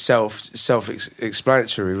in itself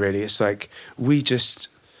self-explanatory, really. It's like we just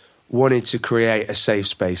wanted to create a safe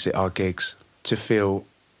space at our gigs to feel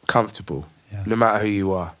comfortable, no matter who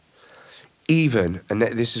you are. Even, and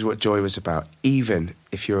this is what Joy was about, even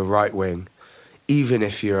if you're a right wing, even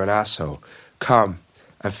if you're an asshole, come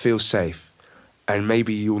and feel safe. And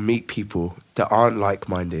maybe you'll meet people that aren't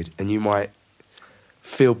like-minded and you might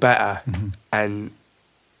feel better and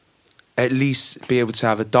at least be able to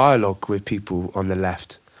have a dialogue with people on the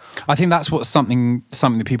left. I think that's what something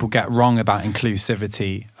that people get wrong about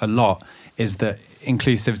inclusivity a lot, is that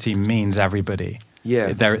inclusivity means everybody.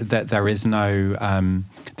 Yeah. There is no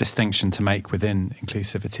distinction to make within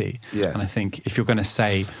inclusivity. Yeah. And I think if you're going to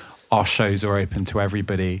say our shows are open to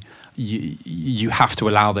everybody, you have to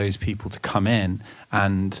allow those people to come in,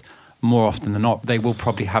 and more often than not, they will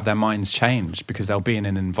probably have their minds changed because they'll be in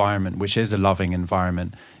an environment which is a loving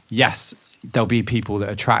environment. Yes, there'll be people that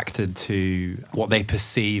are attracted to what they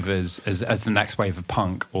perceive as the next wave of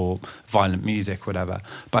punk or violent music, whatever.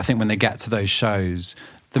 But I think when they get to those shows,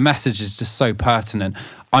 the message is just so pertinent.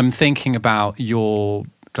 I'm thinking about your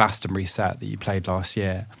Glastonbury set that you played last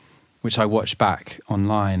year, which I watched back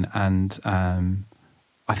online, and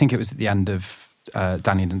I think it was at the end of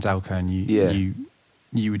Danny Dandelko, and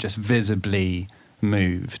you were just visibly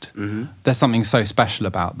moved. There's something so special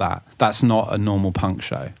about that. That's not a normal punk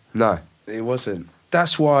show. No, it wasn't.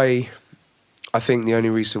 That's why I think the only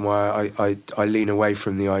reason why I lean away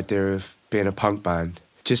from the idea of being a punk band,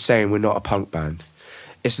 just saying we're not a punk band,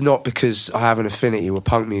 it's not because I have an affinity with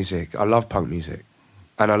punk music. I love punk music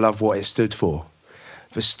and I love what it stood for.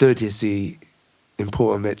 But stood is the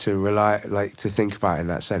important bit to think about in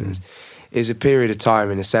that sentence. Is a period of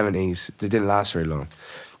time in the 70s that didn't last very long.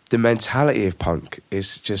 The mentality of punk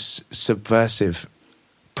is just subversive,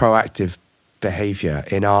 proactive behaviour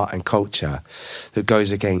in art and culture that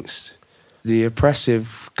goes against the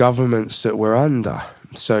oppressive governments that we're under.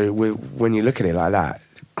 So when you look at it like that,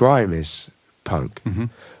 grime is punk.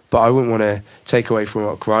 But I wouldn't want to take away from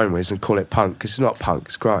what grime is and call it punk, because it's not punk,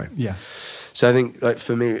 it's grime. Yeah. So I think, like,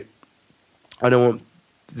 for me, I don't want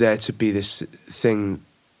there to be this thing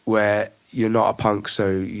where you're not a punk so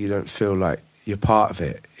you don't feel like you're part of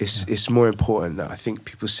it. It's more important that I think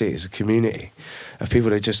people see it as a community of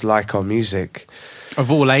people that just like our music.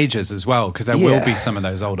 Of all ages as well, because there will be some of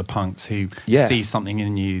those older punks who see something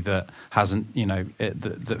in you that hasn't,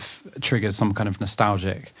 that triggers some kind of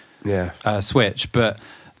nostalgic switch. But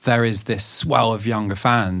there is this swell of younger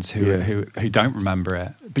fans who don't remember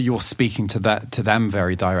it, but you're speaking to them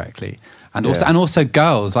very directly. And also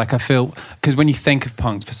girls, like I feel, because when you think of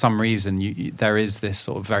punk, for some reason, there is this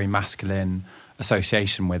sort of very masculine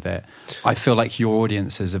association with it. I feel like your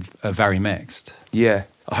audiences are very mixed. Yeah,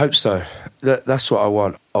 I hope so. That's what I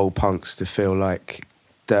want old punks to feel like,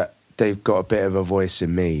 that they've got a bit of a voice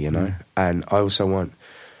in me, you know? And I also want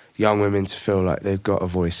young women to feel like they've got a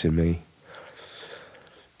voice in me.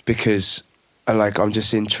 Because I'm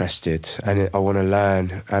just interested and I want to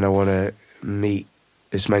learn and I want to meet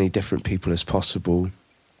as many different people as possible.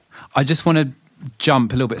 I just want to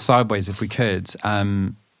jump a little bit sideways if we could.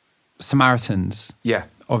 Samaritans. Yeah.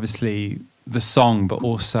 Obviously the song, but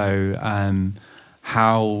also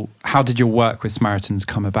how did your work with Samaritans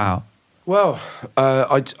come about? Well,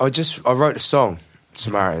 I wrote a song,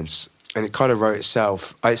 Samaritans, and it kind of wrote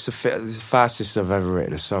itself. It's the fastest I've ever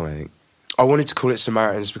written a song, I think. I wanted to call it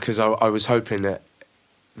Samaritans because I was hoping that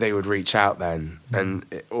they would reach out then, and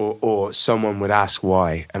or someone would ask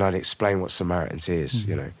why, and I'd explain what Samaritans is.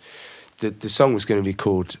 You know, the song was going to be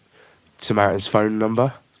called Samaritan's Phone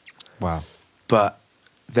Number. Wow! But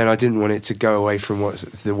then I didn't want it to go away from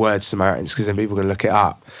what's the word Samaritans, because then people are going to look it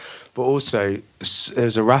up. But also, there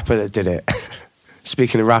was a rapper that did it.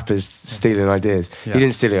 Speaking of rappers stealing ideas, he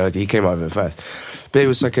didn't steal the idea; he came up with it first. But it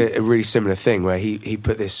was like a really similar thing where he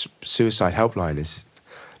put this suicide helpline. It's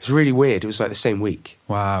really weird. It was like the same week.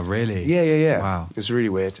 Wow, really? Yeah. Wow. It was really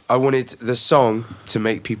weird. I wanted the song to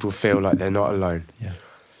make people feel like they're not alone. Yeah.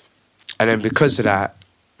 And then because of that,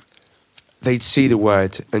 they'd see the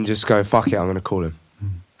word and just go, fuck it, I'm going to call him.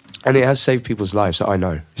 And it has saved people's lives that I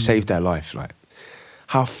know. Saved their life. Like,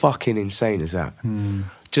 how fucking insane is that?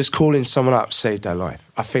 Just calling someone up saved their life.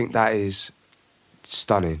 I think that is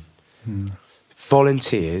stunning.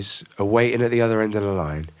 Volunteers are waiting at the other end of the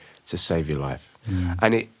line to save your life.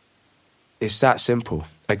 And it's that simple.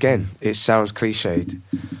 Again, it sounds cliched,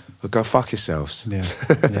 but go fuck yourselves.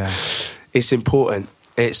 Yeah. It's important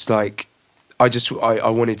it's like, I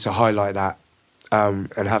wanted to highlight that and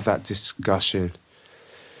have that discussion,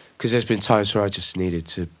 because there's been times where I just needed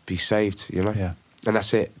to be saved, you know? Yeah. And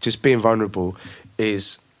that's it. Just being vulnerable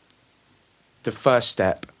is the first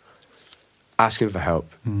step. Asking for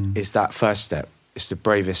help is that first step. It's the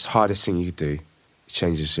bravest, hardest thing you could do. It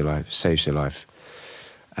changes your life, saves your life.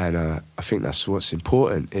 And I think that's what's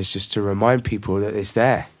important, is just to remind people that it's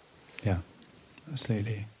there. Yeah,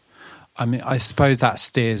 absolutely. I mean, I suppose that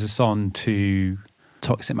steers us on to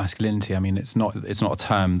toxic masculinity. I mean, it's not a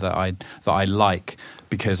term that I like,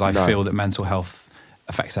 because I feel that mental health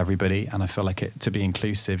affects everybody, and I feel like to be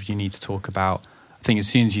inclusive, you need to talk about. I think as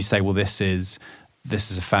soon as you say, well, this is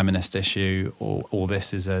a feminist issue, or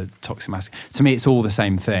this is a toxic masculinity, to me, it's all the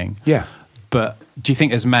same thing. Yeah. But do you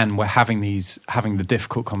think as men we're having the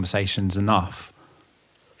difficult conversations enough?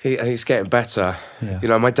 He's getting better. Yeah. You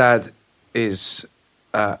know, my dad is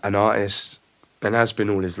an artist and has been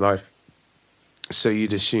all his life. So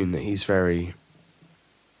you'd assume that he's very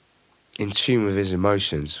in tune with his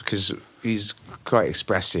emotions, because he's quite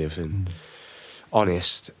expressive and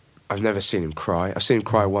honest. I've never seen him cry. I've seen him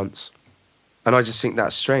cry once. And I just think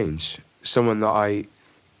that's strange. Someone that I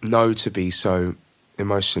know to be so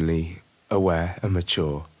emotionally aware and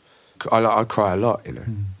mature. I cry a lot, you know.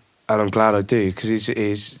 And I'm glad I do, because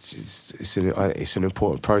it's an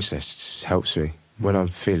important process. It just helps me when I'm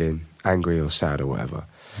feeling angry or sad or whatever.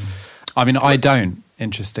 I mean, I don't,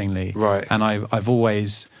 interestingly. Right. And I've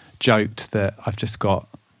always joked that I've just got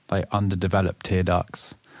like underdeveloped tear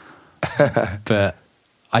ducts. But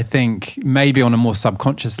I think maybe on a more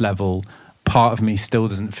subconscious level, part of me still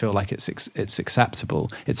doesn't feel like it's acceptable.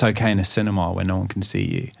 It's okay in a cinema where no one can see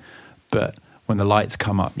you. But when the lights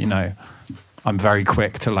come up, you know, I'm very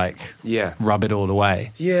quick to like rub it all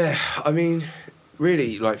away. Yeah, I mean,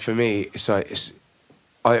 really, like for me, it's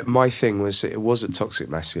like my thing was, it wasn't toxic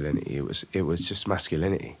masculinity. It was just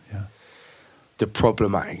masculinity. Yeah. The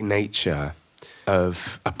problematic nature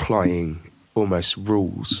of applying almost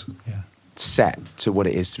rules set to what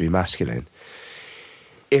it is to be masculine.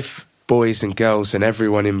 If boys and girls and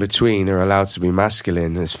everyone in between are allowed to be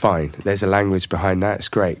masculine, it's fine. There's a language behind that, it's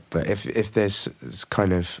great. But if there's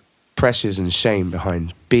kind of pressures and shame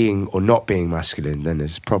behind being or not being masculine, then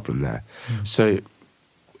there's a problem there. So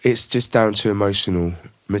it's just down to emotional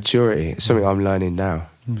maturity. It's something I'm learning now,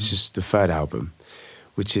 which is the third album,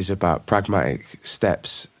 which is about pragmatic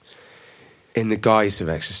steps in the guise of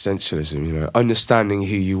existentialism, you know, understanding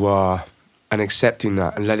who you are and accepting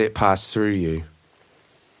that and let it pass through you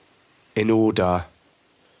in order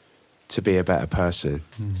to be a better person.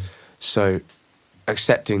 So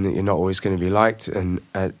accepting that you're not always going to be liked, and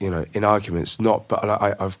you know, in arguments, but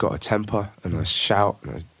I've got a temper and I shout,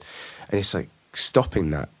 and it's like stopping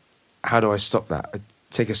that. How do I stop that? I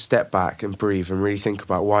take a step back and breathe and really think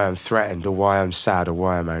about why I'm threatened or why I'm sad or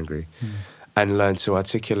why I'm angry, and learn to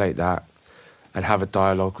articulate that and have a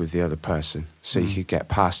dialogue with the other person, so you could get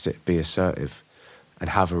past it, be assertive, and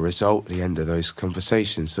have a result at the end of those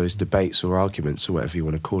conversations, those debates or arguments or whatever you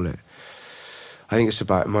want to call it. I think it's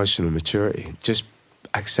about emotional maturity, just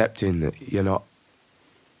accepting that you're not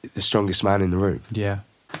the strongest man in the room. Yeah.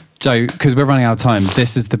 Joe, because we're running out of time,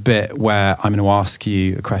 this is the bit where I'm going to ask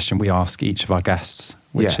you a question we ask each of our guests,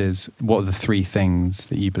 which is, what are the 3 things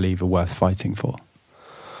that you believe are worth fighting for?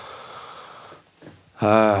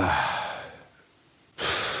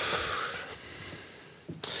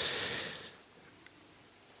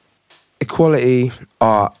 Equality,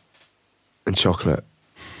 art, and chocolate.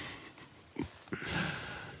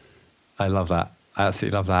 I love that. I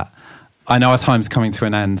absolutely love that. I know our time's coming to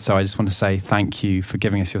an end, so I just want to say thank you for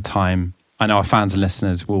giving us your time. I know our fans and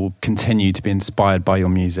listeners will continue to be inspired by your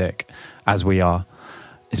music, as we are.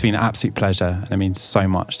 It's been an absolute pleasure, and it means so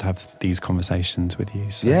much to have these conversations with you.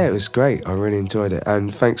 So. Yeah, it was great. I really enjoyed it.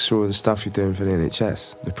 And thanks for all the stuff you're doing for the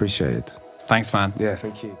NHS. Appreciate it. Thanks, man. Yeah,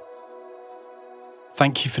 thank you.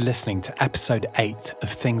 Thank you for listening to episode 8 of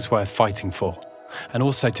Things Worth Fighting For, and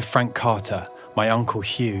also to Frank Carter, my uncle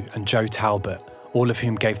Hugh, and Joe Talbot, all of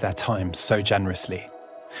whom gave their time so generously.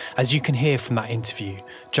 As you can hear from that interview,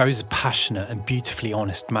 Joe's a passionate and beautifully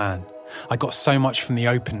honest man. I got so much from the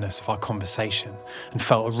openness of our conversation and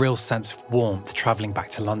felt a real sense of warmth travelling back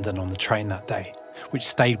to London on the train that day, which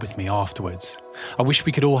stayed with me afterwards. I wish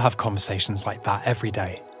we could all have conversations like that every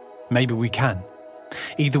day. Maybe we can.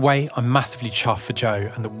 Either way, I'm massively chuffed for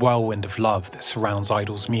Joe and the whirlwind of love that surrounds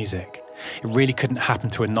Idol's music. It really couldn't happen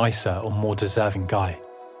to a nicer or more deserving guy.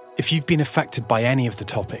 If you've been affected by any of the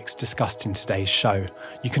topics discussed in today's show,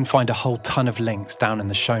 you can find a whole ton of links down in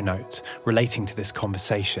the show notes relating to this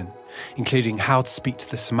conversation, including how to speak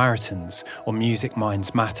to the Samaritans or Music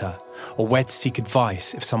Minds Matter, or where to seek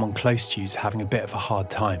advice if someone close to you is having a bit of a hard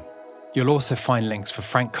time. You'll also find links for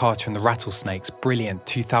Frank Carter and the Rattlesnakes' brilliant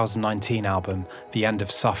 2019 album, The End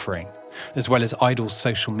of Suffering, as well as Idol's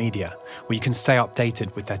social media, where you can stay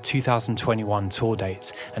updated with their 2021 tour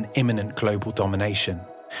dates and imminent global domination,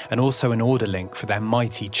 and also an order link for their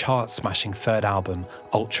mighty chart-smashing third album,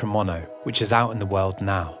 Ultra Mono, which is out in the world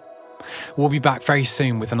now. We'll be back very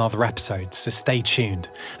soon with another episode, so stay tuned,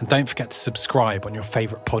 and don't forget to subscribe on your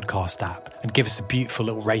favourite podcast app and give us a beautiful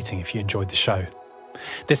little rating if you enjoyed the show.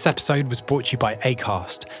 This episode was brought to you by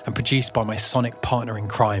Acast and produced by my sonic partner in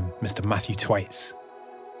crime, Mr. Matthew Twaits.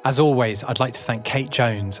 As always, I'd like to thank Kate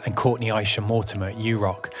Jones and Courtney Aisha Mortimer at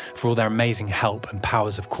URock for all their amazing help and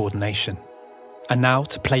powers of coordination. And now,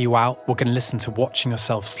 to play you out, we're going to listen to Watching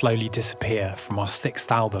Yourself Slowly Disappear from our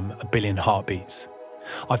 6th album, A Billion Heartbeats.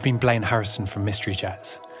 I've been Blaine Harrison from Mystery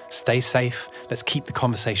Jets. Stay safe, let's keep the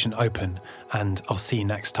conversation open, and I'll see you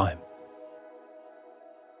next time.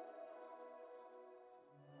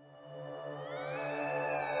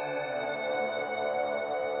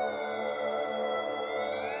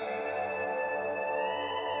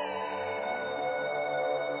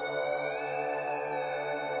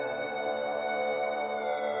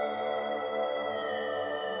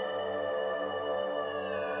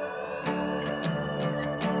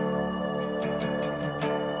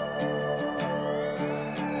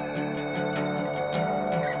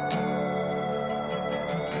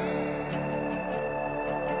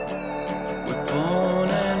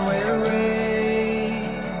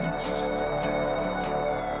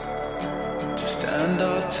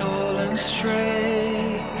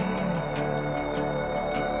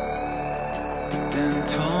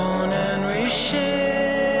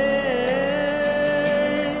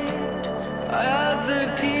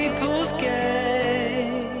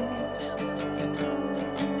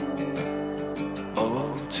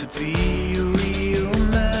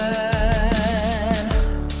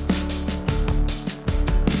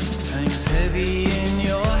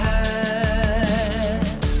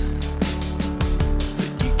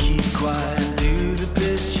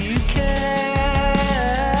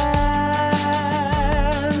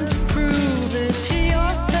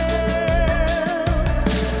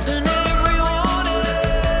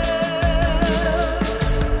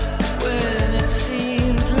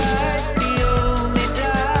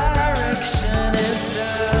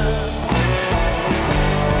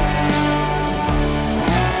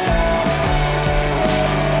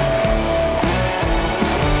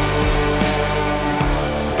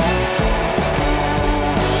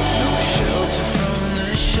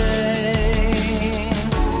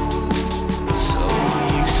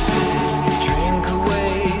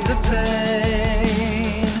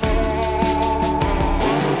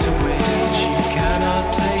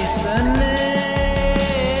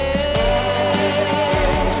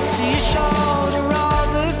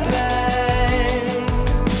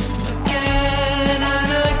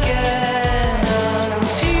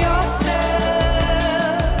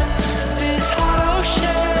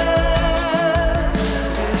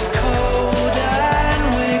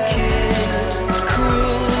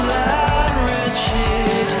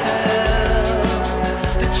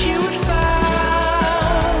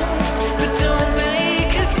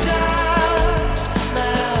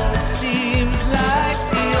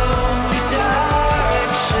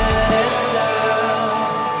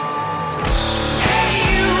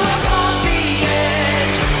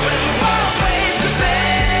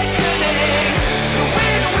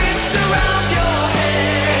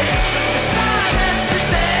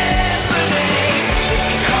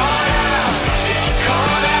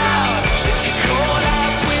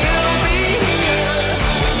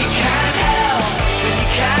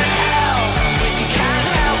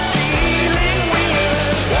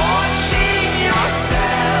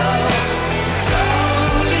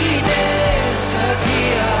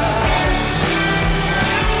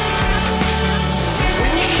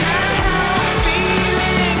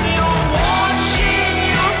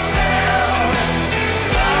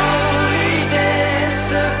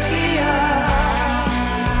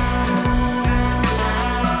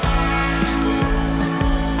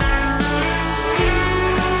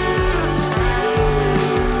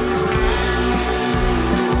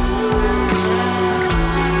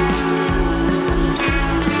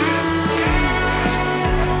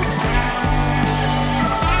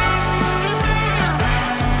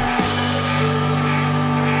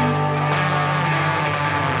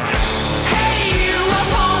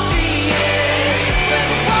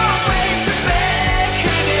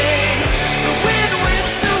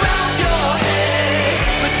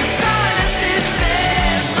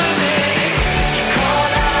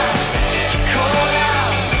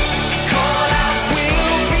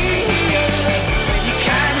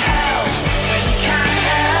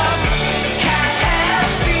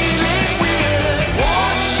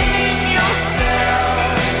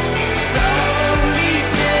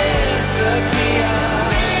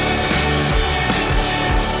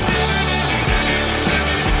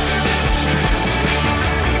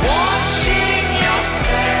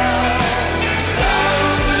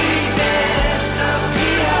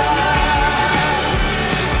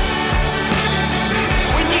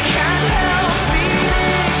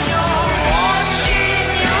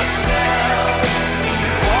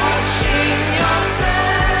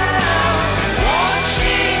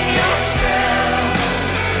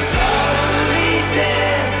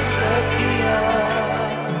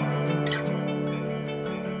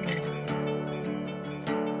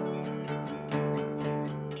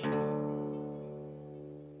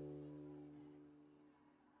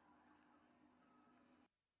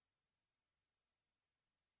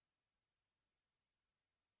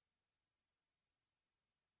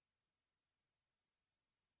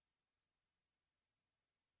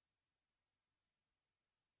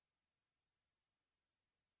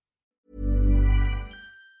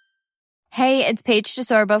 Hey, it's Paige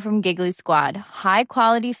DeSorbo from Giggly Squad. High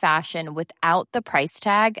quality fashion without the price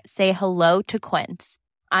tag. Say hello to Quince.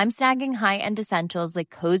 I'm snagging high-end essentials like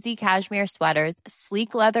cozy cashmere sweaters,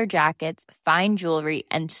 sleek leather jackets, fine jewelry,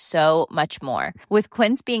 and so much more. With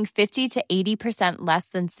Quince being 50 to 80% less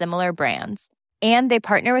than similar brands. And they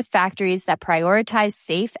partner with factories that prioritize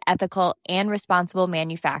safe, ethical, and responsible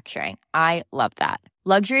manufacturing. I love that.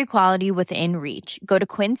 Luxury quality within reach. Go to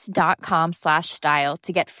quince.com/style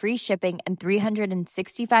to get free shipping and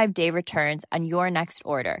 365-day returns on your next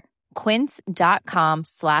order.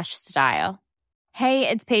 Quince.com/style. Hey,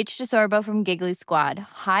 it's Paige DeSorbo from Giggly Squad.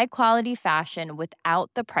 High quality fashion without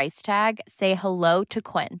the price tag. Say hello to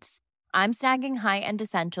Quince. I'm snagging high-end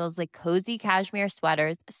essentials like cozy cashmere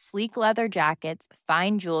sweaters, sleek leather jackets,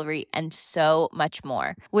 fine jewelry, and so much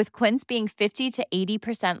more. With Quince being 50 to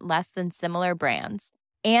 80% less than similar brands.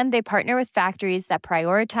 And they partner with factories that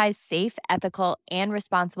prioritize safe, ethical, and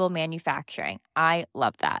responsible manufacturing. I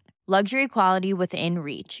love that. Luxury quality within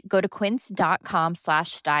reach. Go to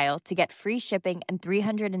quince.com/style to get free shipping and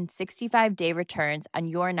 365-day returns on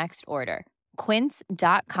your next order.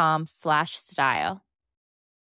 Quince.com/style.